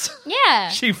buttons. Yeah.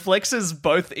 She flexes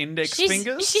both index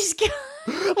fingers. She's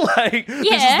Like,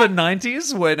 this is the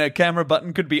 90s when a camera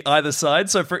button could be either side,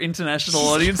 so for international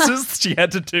audiences, she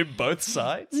had to do both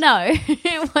sides. No,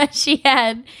 where she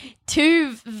had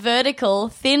 2 vertical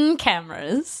thin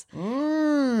cameras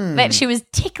that she was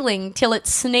tickling till it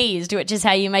sneezed, which is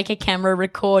how you make a camera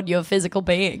record your physical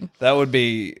being. That would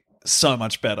be so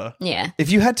much better. Yeah.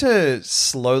 If you had to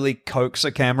slowly coax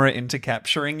a camera into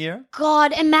capturing you.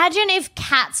 God, imagine if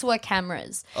cats were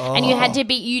cameras and you had to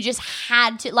be, you just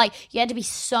had to, like, you had to be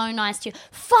so nice to,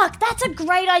 fuck, that's a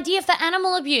great idea for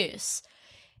animal abuse.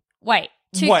 Wait.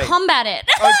 Combat it.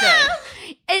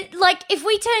 Okay. Like, if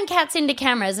we turn cats into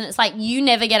cameras and it's like you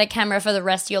never get a camera for the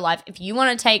rest of your life, if you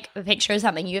want to take a picture of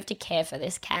something, you have to care for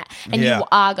this cat and you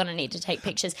are going to need to take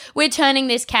pictures. We're turning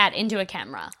this cat into a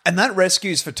camera. And that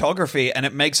rescues photography and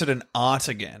it makes it an art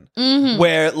again. Mm-hmm.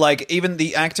 Where, like, even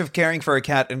the act of caring for a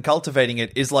cat and cultivating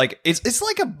it is like, it's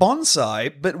like a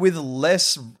bonsai, but with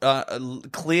less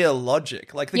clear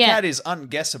logic. Like, the cat is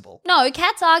unguessable. No,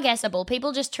 cats are guessable.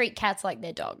 People just treat cats like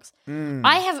they're dogs.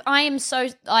 I am so,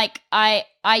 like, I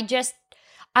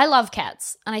love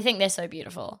cats and I think they're so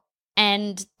beautiful.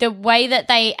 And the way that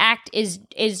they act is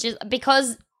just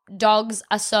because dogs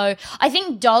are so, I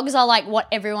think dogs are like what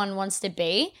everyone wants to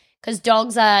be because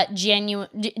dogs are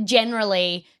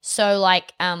generally so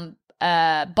like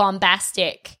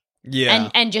bombastic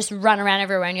and just run around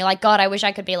everywhere and you're like, God, I wish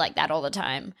I could be like that all the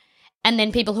time. And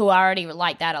then people who are already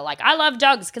like that are like, I love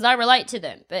dogs because I relate to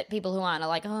them. But people who aren't are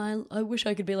like, oh, I wish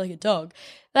I could be like a dog.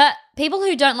 But people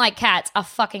who don't like cats are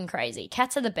fucking crazy.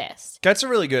 Cats are the best. Cats are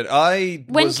really good.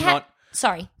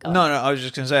 Sorry. Go No, on. I was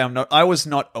just going to say I was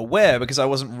not aware because I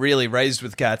wasn't really raised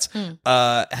with cats,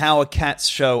 how cats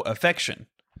show affection.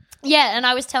 Yeah, and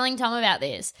I was telling Tom about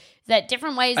this, that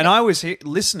different ways... And I was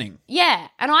listening. Yeah,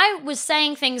 and I was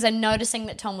saying things and noticing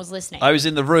that Tom was listening. I was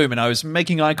in the room and I was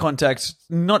making eye contact,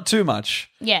 not too much.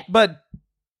 Yeah. But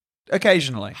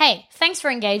occasionally. Hey, thanks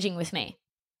for engaging with me.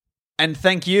 And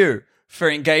thank you for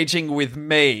engaging with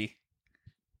me.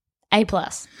 A+.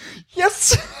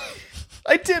 Yes!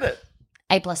 I did it.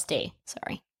 A+D,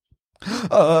 sorry.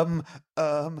 Adderall.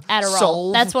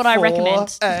 Adderall. That's what I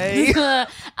recommend.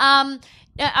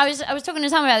 I was talking to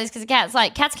Tom about this because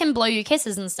cats can blow you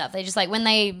kisses and stuff. They just like when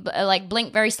they like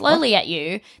blink very slowly at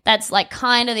you, that's like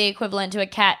kind of the equivalent to a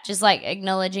cat just like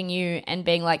acknowledging you and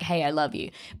being like, hey, I love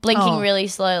you. Blinking really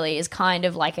slowly is kind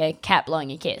of like a cat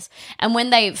blowing a kiss. And when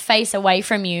they face away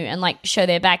from you and like show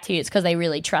their back to you, it's because they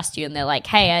really trust you and they're like,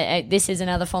 hey, this is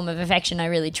another form of affection. I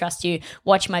really trust you.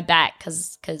 Watch my back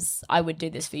because I would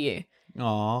do this for you.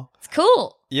 Aw. It's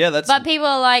cool. Yeah, But people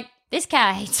are like, this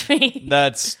cat hates me.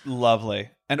 That's lovely.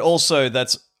 And also,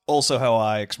 that's also how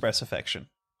I express affection.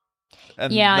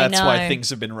 And Yeah, I that's why know. things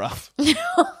have been rough.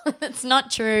 It's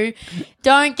not true.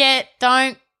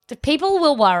 The people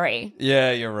will worry.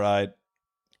 Yeah, you're right.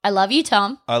 I love you,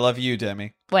 Tom. I love you,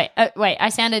 Demi. Wait, I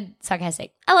sounded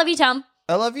sarcastic. I love you, Tom.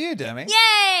 I love you, Demi.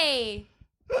 Yay!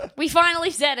 We finally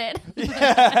said it.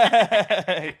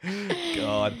 Yay!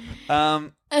 God.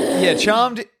 Yeah,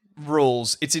 Charmed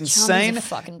rules. It's insane. the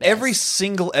fucking best. Every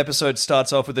single episode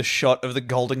starts off with a shot of the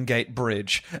Golden Gate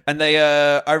Bridge, and they,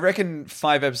 I reckon,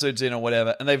 5 episodes in or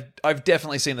whatever, and I've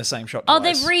definitely seen the same shot. Oh,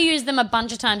 twice. they've reused them a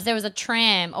bunch of times. There was a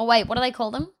tram. Oh, wait, what do they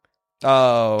call them?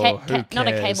 Oh, who cares? Not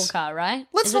a cable car, right?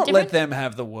 Let's Is it not different? let them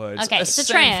have the words. Okay, a it's a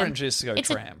San tram. Francisco It's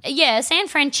tram. a San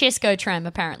Francisco tram,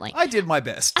 apparently. I did my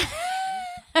best.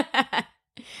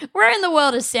 Where in the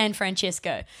world is San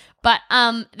Francisco? But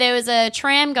there was a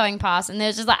tram going past, and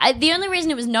there's just like the only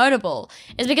reason it was notable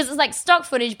is because it's like stock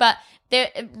footage, but there,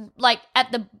 like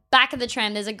at the back of the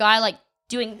tram, there's a guy like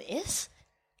doing this,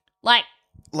 like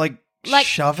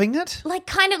shoving it? like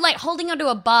kind of like holding onto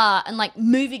a bar and like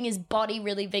moving his body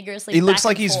really vigorously. He looks back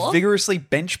like and he's forth. vigorously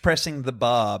bench pressing the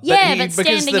bar. Yeah, but but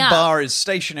because standing the up. bar is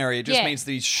stationary, it just Yeah. means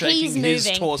that he's shaking He's his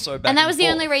moving. torso back and that was the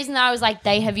forth. only reason that I was like,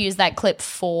 they have used that clip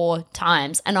 4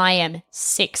 times, and I am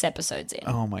 6 episodes in.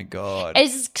 Oh my god.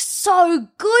 It's so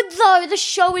good though. The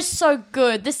show is so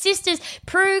good. The sisters,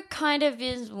 Prue kind of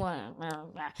is,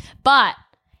 but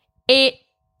it.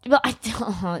 But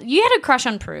you had a crush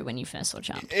on Prue when you first saw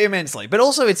Charmed. Immensely. But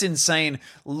also it's insane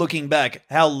looking back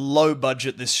how low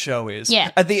budget this show is. Yeah.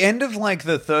 At the end of like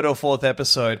the 3rd or 4th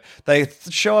episode, they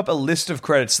show up a list of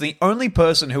credits. The only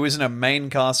person who isn't a main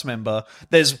cast member,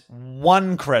 there's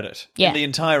 1 credit Yeah. in the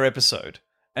entire episode,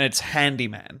 and it's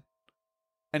Handyman.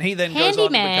 And he then goes on to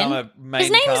become Handyman. a main His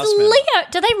name cast is member. Leo.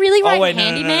 Do they really write Oh wait,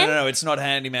 Handyman? no, it's not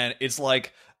Handyman. It's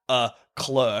like a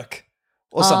clerk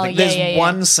or Oh, something. yeah, There's yeah, yeah.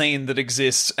 one scene that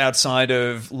exists outside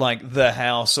of like the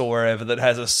house or wherever that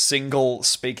has a single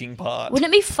speaking part.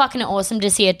 Wouldn't it be fucking awesome to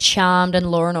see a Charmed and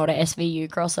Law and Order SVU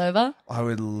crossover? I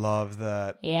would love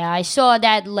that. Yeah, I saw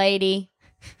that lady.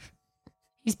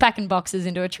 He's packing boxes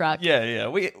into a truck. Yeah.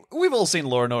 We've all seen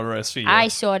Law and Order SVU. I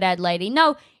saw that lady.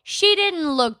 No, she didn't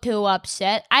look too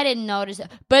upset. I didn't notice it.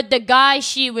 But the guy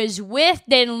she was with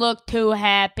didn't look too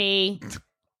happy.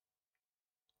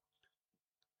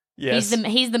 Yes,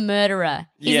 He's the murderer.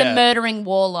 He's Yeah. the murdering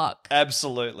warlock.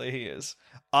 absolutely he is.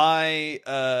 I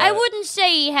wouldn't say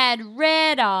he had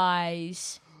red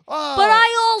eyes. Oh, But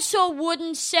I also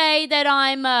wouldn't say that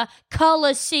I'm a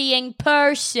color-seeing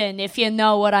person, if you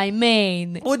know what I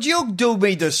mean. Would you do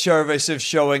me the service of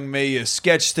showing me a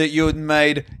sketch that you'd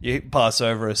made? You pass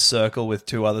over a circle with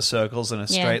 2 other circles and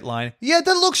a Yeah. straight line. Yeah,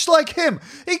 that looks like him.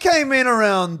 He came in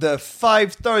around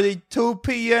 5:32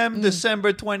 p.m.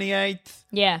 December 28th.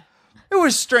 Yeah. It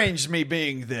was strange me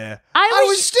being there. I I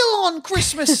was- was still on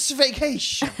Christmas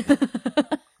vacation.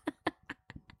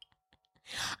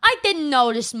 I didn't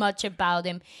notice much about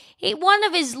him. One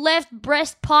of his left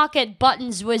breast pocket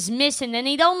buttons was missing, and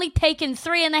he'd only taken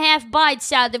 3.5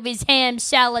 bites out of his ham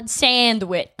salad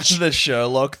sandwich. The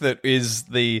Sherlock that is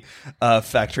the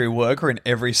factory worker in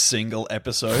every single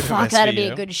episode. Fuck, of that'd be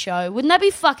SVU. a good show. Wouldn't that be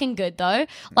fucking good, though?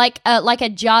 Like a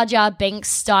Jar Jar Binks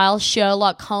style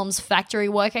Sherlock Holmes factory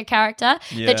worker character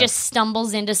Yeah. that just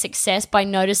stumbles into success by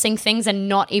noticing things and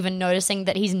not even noticing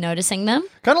that he's noticing them.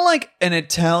 Kind of like an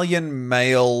Italian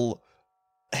male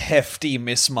hefty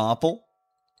Miss Marple.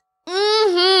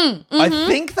 I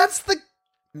think that's the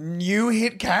new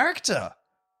hit character.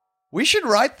 We should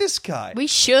write this guy. We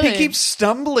should. He keeps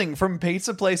stumbling from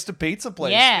pizza place to pizza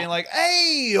place, Yeah. being like,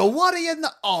 "Hey, what are you?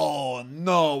 Oh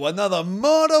no, another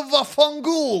murder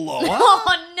vafangulo, huh?"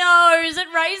 Oh no, is it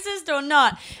racist or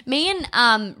not? Me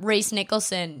and Reese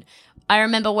Nicholson, I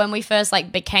remember when we first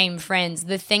became friends,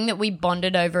 the thing that we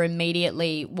bonded over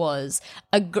immediately was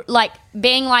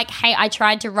being like, hey, I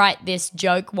tried to write this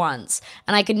joke once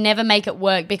and I could never make it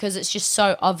work because it's just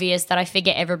so obvious that I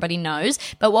figure everybody knows.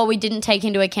 But what we didn't take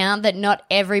into account that not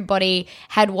everybody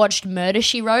had watched Murder,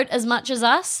 She Wrote as much as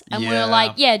us. And we were Yeah.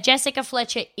 like, yeah, Jessica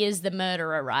Fletcher is the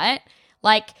murderer, right?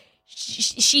 Like,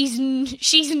 she's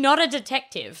not a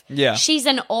detective. Yeah. She's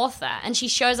an author, and she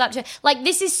shows up to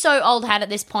this is so old hat at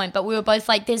this point, but we were both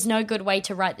like, there's no good way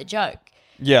to write the joke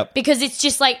Yep. because it's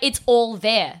just it's all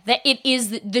there. That it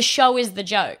is the show is the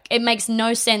joke. It makes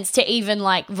no sense to even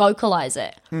vocalize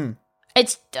it.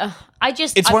 It's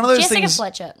It's one of those Jessica things-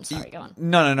 Fletcher. I'm sorry, go on.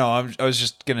 No. I was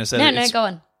just gonna say. No, that no, it's- go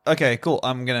on. Okay, cool.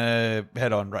 I'm gonna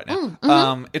head on right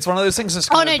now. It's one of those things that's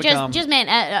Oh kind no, of become. just man,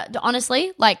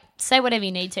 honestly, say whatever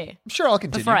you need to Sure, I'll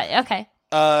continue. before okay.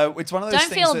 It's one of those Don't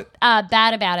things feel that...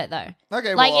 bad about it though.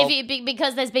 Okay, like well,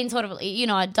 because there's been sort of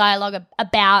a dialogue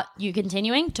about you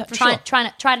continuing to try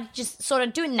to just sort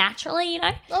of do it naturally.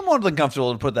 I'm more than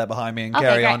comfortable to put that behind me and Okay,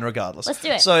 carry great. on regardless. Let's do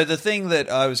it. So the thing that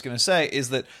I was going to say is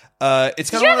that it's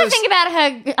Did kind you of one ever of those... think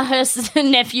about her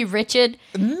nephew Richard?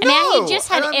 No, And how he just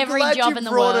had and I'm every glad job you in the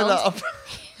brought world. it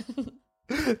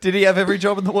up. Did he have every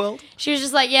job in the world? She was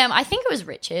just like, yeah, I think it was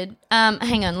Richard.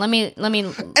 Hang on, let me.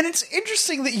 And it's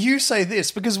interesting that you say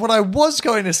this because what I was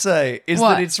going to say is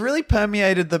What? that it's really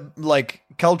permeated the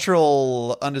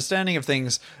cultural understanding of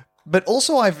things, but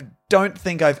also I don't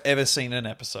think I've ever seen an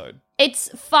episode. It's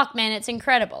man, it's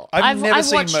incredible. I've never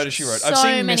seen watched Murder, She Wrote. so I've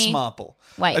seen many... Miss Marple.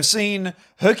 Wait. I've seen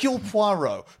Hercule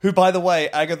Poirot, who, by the way,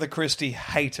 Agatha Christie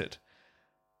hated.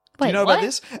 Do you know what? about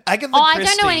this? Agatha I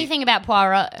Christie. don't know anything about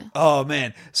Poirot. Oh,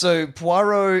 man. So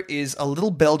Poirot is a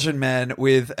little Belgian man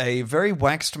with a very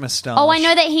waxed moustache. Oh, I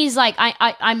know that he's like.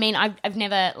 I mean, I've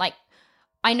never like.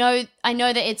 I know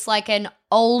that it's like an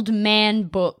old man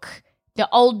book. The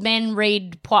old men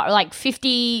read Poirot, like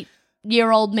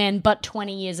 50-year-old man, but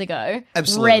 20 years ago.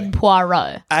 Absolutely. Read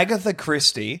Poirot. Agatha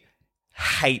Christie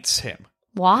hates him.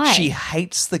 Why? She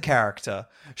hates the character.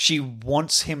 She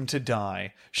wants him to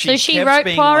die. So she kept wrote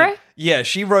being Poirot? Yeah,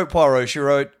 she wrote Poirot. She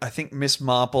wrote, I think, Miss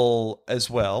Marple as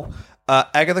well.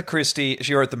 Agatha Christie,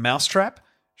 she wrote The Mousetrap.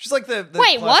 She's like the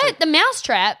Wait, classic- what? The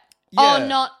Mousetrap? Yeah. Oh,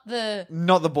 not the.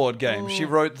 Not the board game. She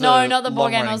wrote the No, not the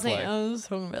board game. long-running play. I was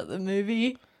talking about the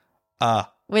movie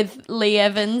Ah. with Lee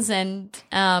Evans and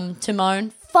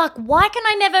Timon. Fuck, why can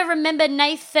I never remember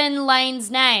Nathan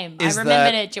Lane's name? Is I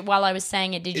remembered that- it while I was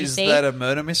saying it. Did you Is see? that a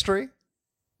murder mystery?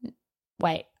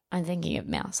 Wait, I'm thinking of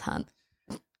Mouse Hunt.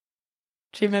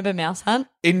 Do you remember Mouse Hunt?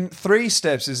 In 3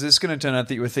 steps, is this going to turn out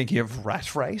that you were thinking of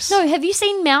Rat Race? No, have you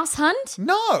seen Mouse Hunt?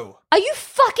 No. Are you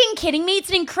fucking kidding me? It's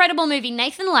an incredible movie.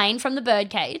 Nathan Lane from The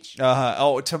Birdcage.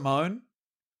 Oh, Timon?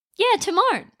 Yeah,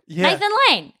 Timon. Yeah. Nathan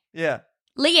Lane. Yeah.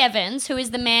 Lee Evans, who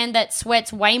is the man that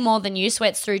sweats way more than you,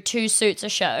 sweats through 2 suits a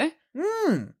show.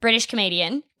 British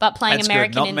comedian, but playing That's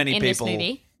American good. Not many in this people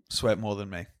movie. sweat more than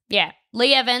me. Yeah.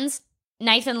 Lee Evans,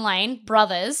 Nathan Lane,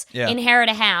 brothers, Yeah. inherit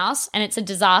a house and it's a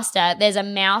disaster. There's a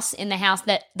mouse in the house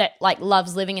that like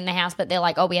loves living in the house, but they're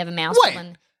like, oh, we have a mouse. Wait.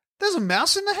 And- There's a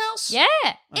mouse in the house? yeah,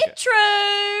 Okay. it's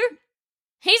true.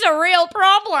 He's a real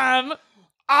problem.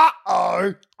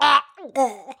 Uh-oh.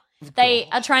 They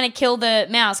are trying to kill the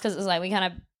mouse because it's like we kind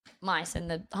of mice in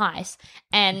the heist,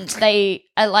 and they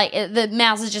are like the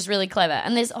mouse is just really clever.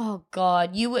 And there's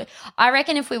I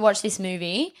reckon if we watch this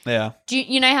movie, Yeah. do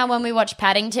you know how when we watch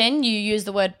Paddington, you use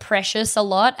the word precious a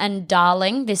lot and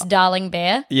darling, this darling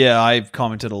bear. Yeah, I've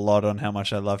commented a lot on how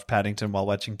much I loved Paddington while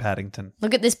watching Paddington.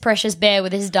 Look at this precious bear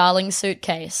with his darling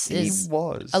suitcase. He Is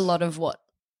was. a lot of what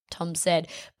Tom said.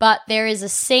 But there is a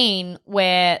scene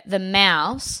where the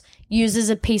mouse uses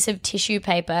a piece of tissue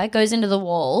paper, goes into the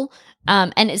wall,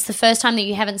 and it's the first time that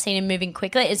you haven't seen him moving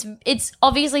quickly. It's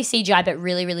obviously CGI, but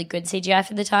really, really good CGI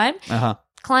for the time. Uh-huh.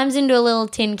 Climbs into a little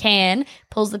tin can,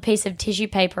 pulls the piece of tissue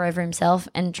paper over himself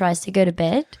and tries to go to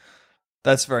bed.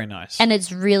 That's very nice. And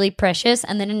it's really precious.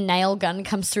 And then a nail gun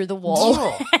comes through the wall.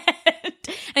 Oh.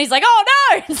 And he's like, oh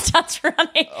no, and starts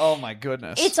running. Oh my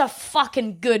goodness. It's a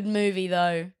fucking good movie,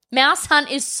 though. Mouse Hunt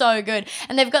is so good.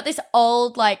 And they've got this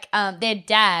old, their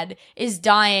dad is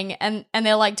dying and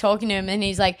they're, talking to him and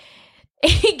he's like,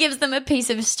 he gives them a piece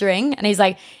of string and he's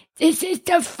like, this is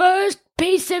the first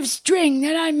piece of string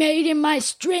that I made in my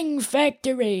string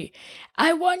factory.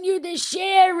 I want you to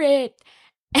share it.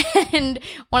 And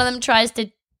one of them tries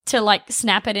to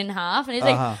snap it in half and he's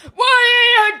like, what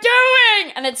are you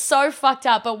doing? And it's so fucked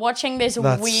up, but watching this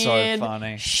That's weird, so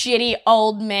funny. shitty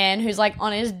old man who's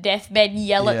on his deathbed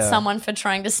yell at Yeah. someone for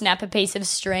trying to snap a piece of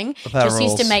string That just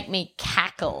used to rules. make me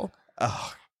cackle.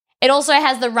 Oh, It also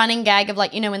has the running gag of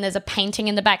when there's a painting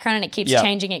in the background and it keeps Yeah.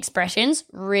 changing expressions.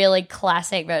 Really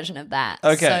classic version of that.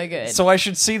 okay. So good. So I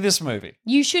should see this movie.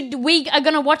 You should, we are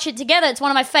going to watch it together. It's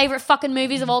one of my favorite fucking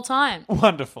movies of all time.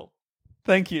 Wonderful.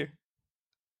 Thank you.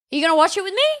 Are you going to watch it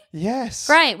with me? Yes.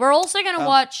 Great. We're also going to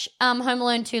watch Home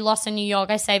Alone 2 Lost in New York.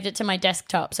 I saved it to my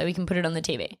desktop so we can put it on the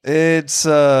TV. It's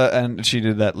and she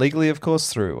did that legally, of course,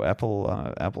 through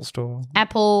Apple Store.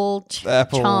 Apple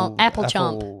Chomp.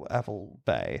 Apple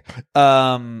Bay.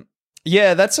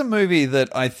 Yeah, that's a movie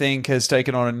that I think has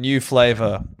taken on a new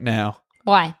flavor now.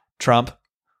 Why? Trump.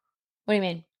 What do you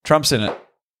mean? Trump's in it.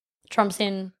 Trump's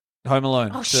in... Home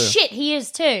Alone. Oh, too. shit. He is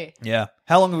too. Yeah.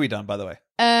 How long have we done, by the way?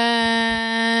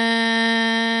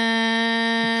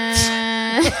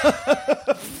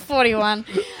 41.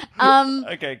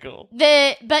 Okay, cool.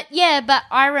 But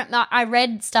I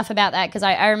read stuff about that because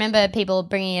I remember people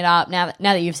bringing it up. Now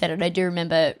that you've said it, I do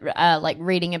remember like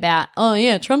reading about. Oh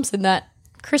yeah, Trump's in that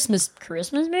Christmas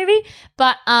movie.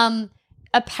 But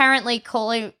apparently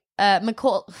Macaulay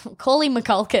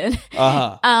Culkin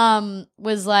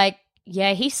was like,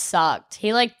 yeah, he sucked.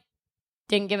 He like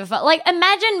didn't give a fuck. Like,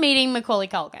 imagine meeting Macaulay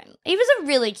Culkin. He was a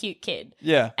really cute kid.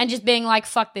 Yeah. And just being like,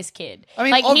 fuck this kid. I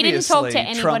mean, like, he didn't talk to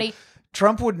obviously, anybody.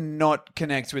 Trump would not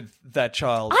connect with that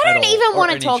child. I don't even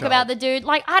want to any talk child. about the dude.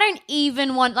 Like, I don't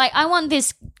even want, like, I want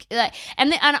this,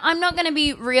 and I'm not going to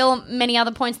be real many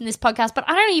other points in this podcast, but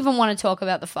I don't even want to talk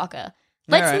about the fucker.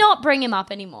 Let's not bring him up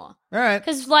anymore. All right.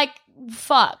 Because, like,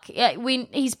 fuck. Yeah,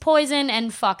 he's poison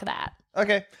and fuck that.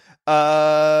 Okay.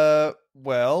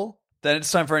 Well, then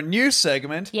it's time for a new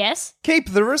segment. Yes?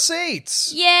 Keep the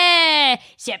receipts. Yeah.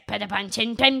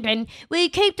 We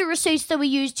keep the receipts that we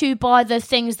use to buy the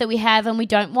things that we have and we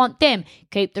don't want them.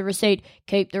 Keep the receipt.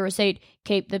 Keep the receipt.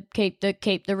 Keep the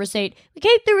receipt. We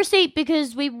keep the receipt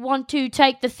because we want to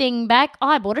take the thing back.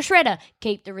 I bought a shredder.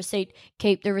 Keep the receipt.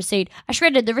 Keep the receipt. I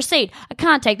shredded the receipt. I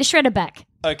can't take the shredder back.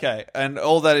 Okay, and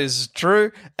all that is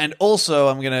true. And also,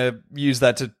 I'm going to use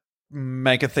that to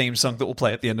make a theme song that will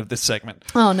play at the end of this segment.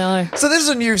 Oh, no. So this is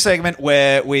a new segment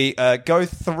where we go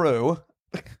through...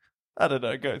 I don't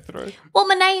know, go through. Well,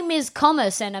 my name is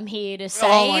Commerce, and I'm here to Oh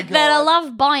say my that I God.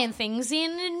 love buying things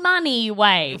in a money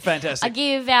way. Fantastic. I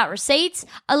give out receipts.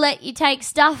 I let you take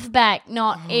stuff back,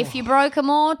 not if you broke them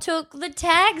or took the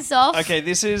tags off. Okay,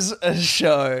 this is a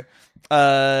show.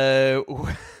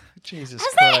 Jesus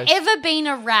Has Christ. there ever been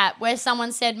a rap where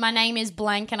someone said, my name is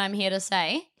blank and I'm here to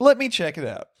say? Let me check it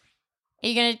out. Are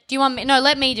you gonna? Do you want me? No,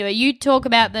 let me do it. You talk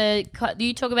about the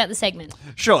segment.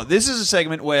 Sure, this is a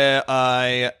segment where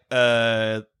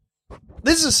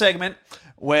this is a segment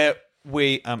where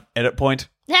we edit point.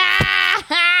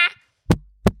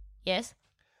 Yes.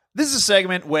 This is a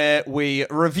segment where we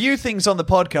review things on the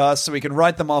podcast so we can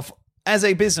write them off as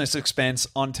a business expense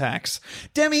on tax.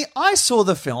 Demi, I saw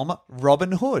the film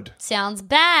Robin Hood. Sounds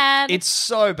bad. It's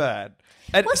so bad.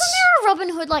 Wasn't there a Robin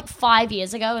Hood like 5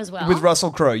 years ago as well? With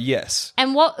Russell Crowe, yes.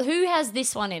 And who has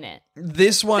this one in it?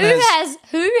 This one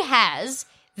Who has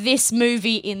this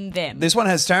movie in them? This one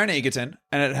has Taron Egerton,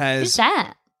 and it has Who's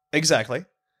that? Exactly.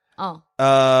 Oh,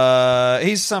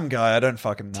 He's some guy, I don't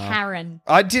fucking know. Taron.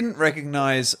 I didn't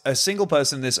recognize a single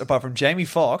person in this apart from Jamie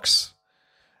Foxx.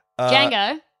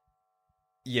 Django.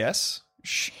 Yes.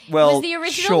 Well, Was the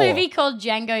original sure. movie called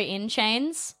Django in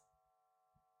Chains?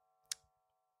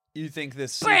 You think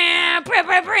this? Brah, brah,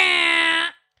 brah, brah.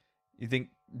 You think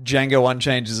Django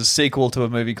Unchained is a sequel to a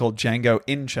movie called Django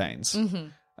in Chains? Mm-hmm.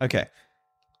 Okay.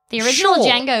 The original Sure.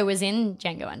 Django was in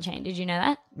Django Unchained. Did you know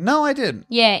that? No, I didn't.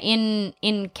 Yeah,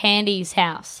 in Candy's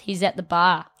house. He's at the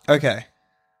bar. Okay.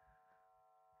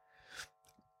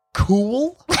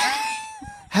 Cool.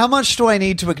 How much do I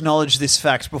need to acknowledge this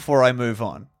fact before I move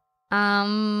on?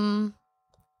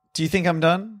 Do you think I'm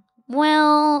done?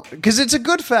 Well, Because it's a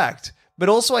good fact, but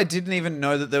also I didn't even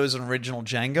know that there was an original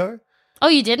Django. oh,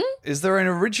 you didn't? Is there an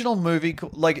original movie?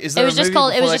 Is there It was a just movie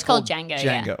called- it before was that just called Django,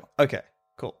 yeah. Django. Okay,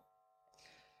 cool.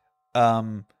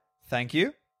 Thank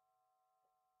you.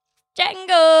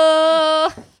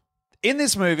 Django! In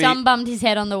this movie, Dumb bumped his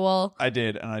head on the wall. I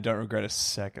did, and I don't regret a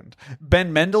second.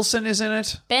 Ben Mendelsohn is in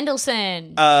it.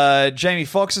 Bendelson. Jamie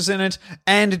Foxx is in it,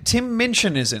 and Tim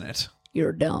Minchin is in it.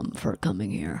 You're dumb for coming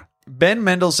here. Ben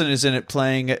Mendelsohn is in it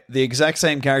playing the exact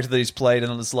same character that he's played in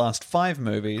his last 5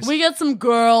 movies. We got some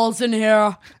girls in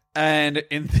here. And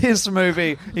in this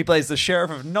movie, he plays the Sheriff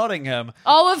of Nottingham.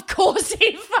 Oh, of course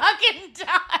he fucking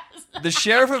does. The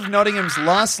Sheriff of Nottingham's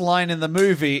last line in the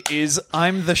movie is,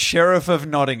 "I'm the Sheriff of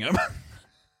Nottingham."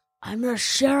 I'm the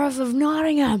Sheriff of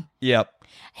Nottingham. Yep.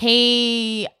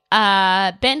 He,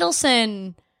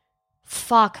 Bendelson,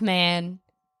 fuck, man.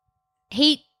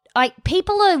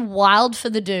 People are wild for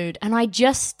the dude, and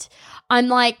I'm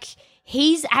like,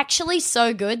 he's actually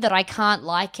so good that I can't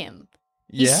like him.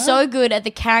 He's Yeah? so good at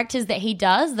the characters that he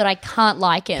does that I can't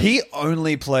like him. He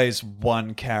only plays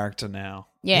one character now.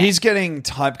 Yeah. He's getting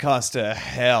typecast to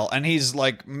hell, and he's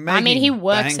like making he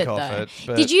works bank it off though. it.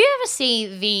 But Did you ever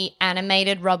see the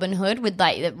animated Robin Hood with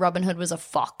that Robin Hood was a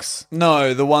fox?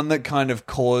 No, the one that kind of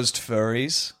caused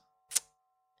furries.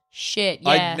 Shit,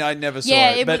 yeah. I never saw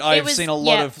Yeah, it, but I've was- seen a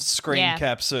lot yeah, of screen yeah.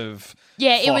 caps of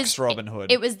Yeah, Fox Robin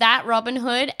Hood. It was that Robin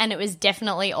Hood, and it was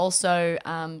definitely also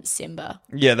Simba.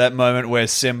 Yeah, that moment where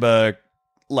Simba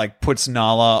like puts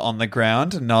Nala on the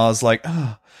ground, and Nala's like,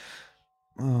 oh.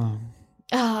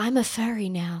 Oh, I'm a furry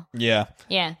now. Yeah.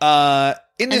 Yeah.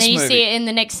 In And this then you movie, see it in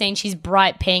the next scene, she's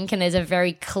bright pink, and there's a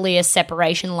very clear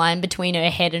separation line between her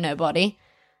head and her body.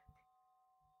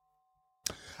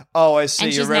 Oh, I see.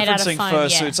 And You're she's made out of referencing foam,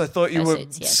 fursuits. yeah. I thought you were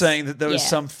Fursuits, yes. saying that there was Yeah.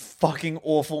 some fucking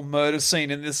awful murder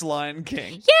scene in this Lion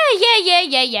King.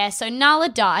 Yeah. So Nala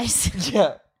dies.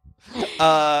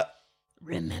 Yeah.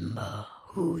 Remember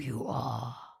who you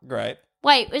are. Great.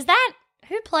 Wait, was that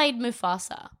who played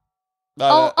Mufasa?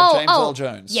 James Earl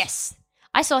Jones. Yes,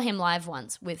 I saw him live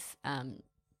once with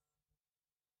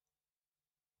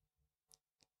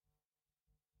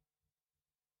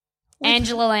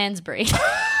Angela Lansbury.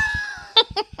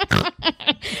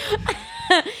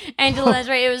 Angela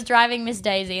Lansbury. It was Driving Miss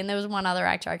Daisy, and there was one other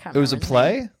actor I can't. It was a remember his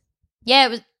name. play? Yeah, it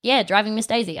was. Yeah, Driving Miss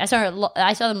Daisy. I saw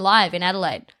them live in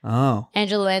Adelaide. Oh.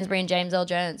 Angela Lansbury and James Earl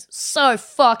Jones. So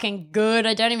fucking good.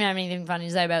 I don't even have anything funny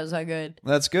to say about it. It was so good.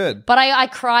 That's good. But I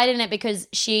cried in it because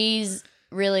she's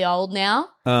really old now.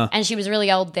 And she was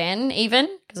really old then even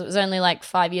because it was only like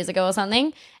 5 years ago or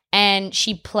something. And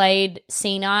she played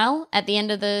senile at the end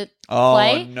of the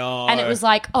play. Oh, no. And it was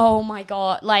like, oh my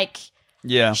God. Like,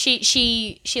 Yeah.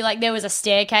 she like there was a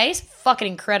staircase, fucking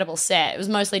incredible set. It was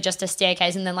mostly just a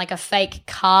staircase and then like a fake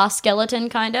car skeleton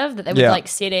kind of that they would like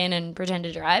sit in and pretend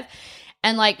to drive.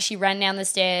 And like she ran down the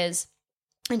stairs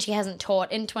and she hasn't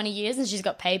taught in 20 years and she's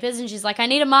got papers and she's like, I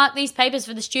need to mark these papers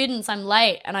for the students. I'm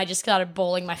late. And I just started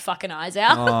bawling my fucking eyes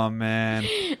out. Oh, man.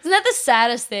 Isn't that the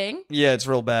saddest thing? Yeah, it's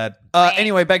real bad.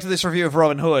 Anyway, back to this review of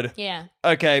Robin Hood. Yeah.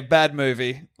 Okay, bad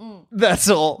movie. That's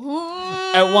all.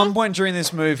 At one point during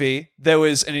this movie, there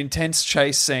was an intense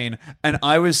chase scene, and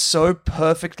I was so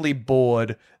perfectly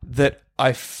bored that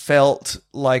I felt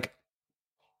like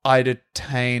I'd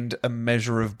attained a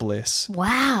measure of bliss.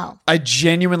 Wow. I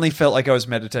genuinely felt like I was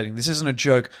meditating. This isn't a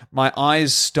joke. My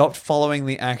eyes stopped following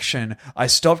the action. I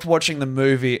stopped watching the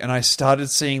movie and I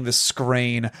started seeing the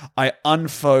screen. I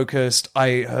unfocused.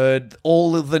 I heard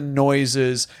all of the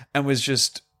noises and was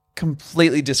just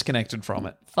completely disconnected from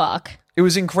it. Fuck. It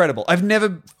was incredible. I've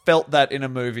never felt that in a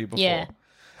movie before. Yeah.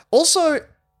 Also,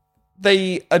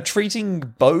 they are treating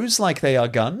bows like they are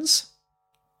guns.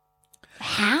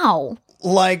 How?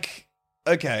 Like,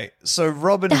 okay, so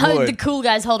Robin Hood... The cool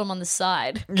guys hold them on the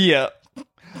side. Yeah.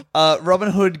 Robin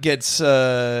Hood gets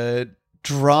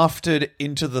drafted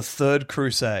into the Third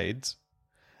Crusades.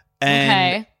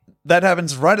 And that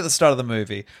happens right at the start of the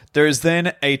movie. There is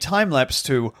then a time lapse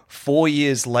to 4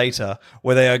 years later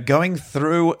where they are going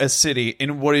through a city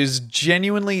in what is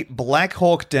genuinely Black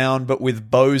Hawk Down but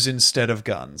with bows instead of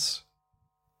guns.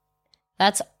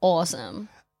 That's awesome.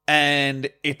 And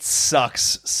it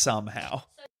sucks somehow.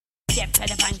 Keep the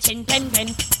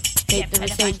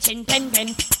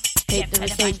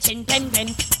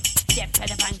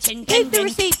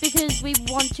receipt because we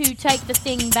want to take the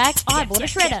thing back. I bought a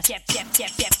shredder.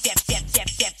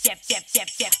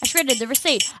 I shredded the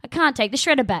receipt. I can't take the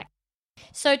shredder back.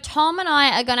 So Tom and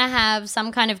I are going to have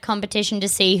some kind of competition to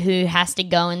see who has to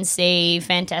go and see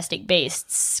Fantastic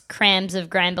Beasts, Crams of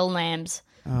Granville Lambs.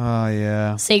 Oh,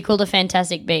 yeah. Sequel to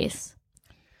Fantastic Beasts.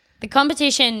 The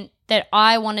competition that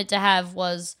I wanted to have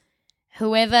was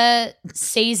whoever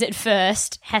sees it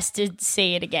first has to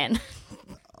see it again.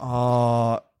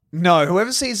 Oh, no.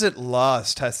 Whoever sees it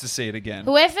last has to see it again.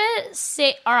 Whoever sees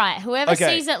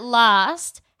it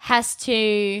last has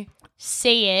to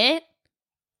see it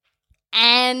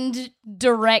and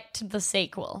direct the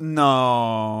sequel.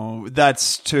 No,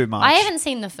 that's too much. I haven't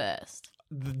seen the first.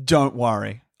 Don't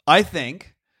worry. I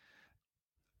think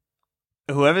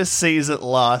whoever sees it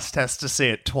last has to see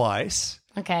it twice.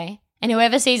 Okay. And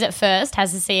whoever sees it first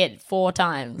has to see it 4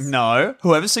 times. No,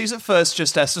 whoever sees it first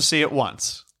just has to see it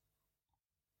once.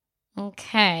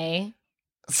 Okay.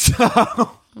 So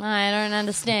I don't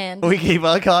understand. we keep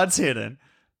our cards hidden.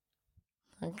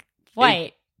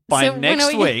 Wait. By so when next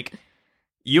are we- week,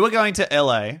 you are going to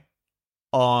LA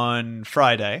on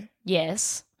Friday.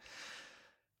 Yes.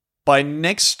 By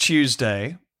next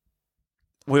Tuesday,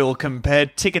 we will compare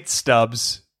ticket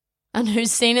stubs. And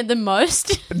who's seen it the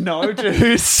most? No, to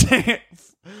who's seen it.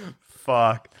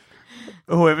 Fuck.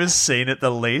 Whoever's seen it the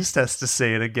least has to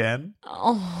see it again.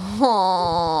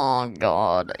 Oh,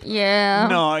 God. Yeah.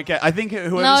 No, okay. I think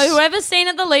whoever's seen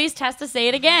it the least has to see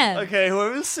it again. Okay,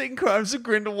 whoever's seen Crimes of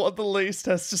Grindelwald the least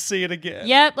has to see it again.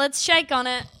 Yep, let's shake on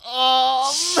it.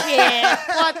 Oh, shit.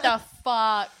 What the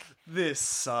fuck? This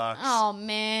sucks. Oh,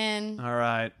 man. All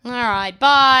right. All right,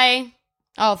 bye.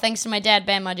 Oh, thanks to my dad,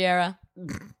 Bam Margera.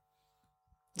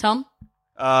 Tom?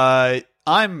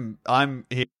 I'm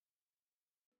here.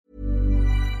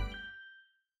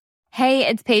 Hey,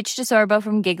 it's Paige DeSorbo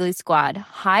from Giggly Squad.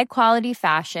 High quality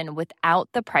fashion without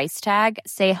the price tag.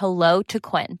 Say hello to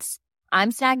Quince.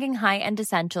 I'm snagging high-end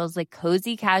essentials like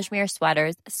cozy cashmere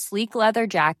sweaters, sleek leather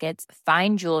jackets,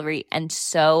 fine jewelry, and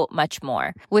so much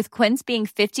more. With Quince being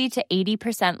 50 to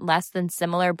 80% less than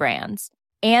similar brands.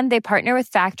 And they partner with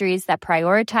factories that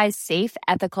prioritize safe,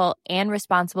 ethical, and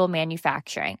responsible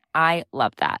manufacturing. I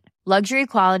love that. Luxury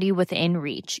quality within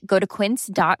reach. Go to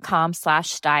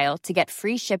quince.com/style to get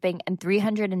free shipping and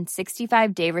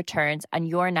 365-day returns on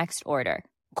your next order.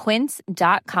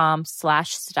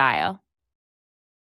 Quince.com/style.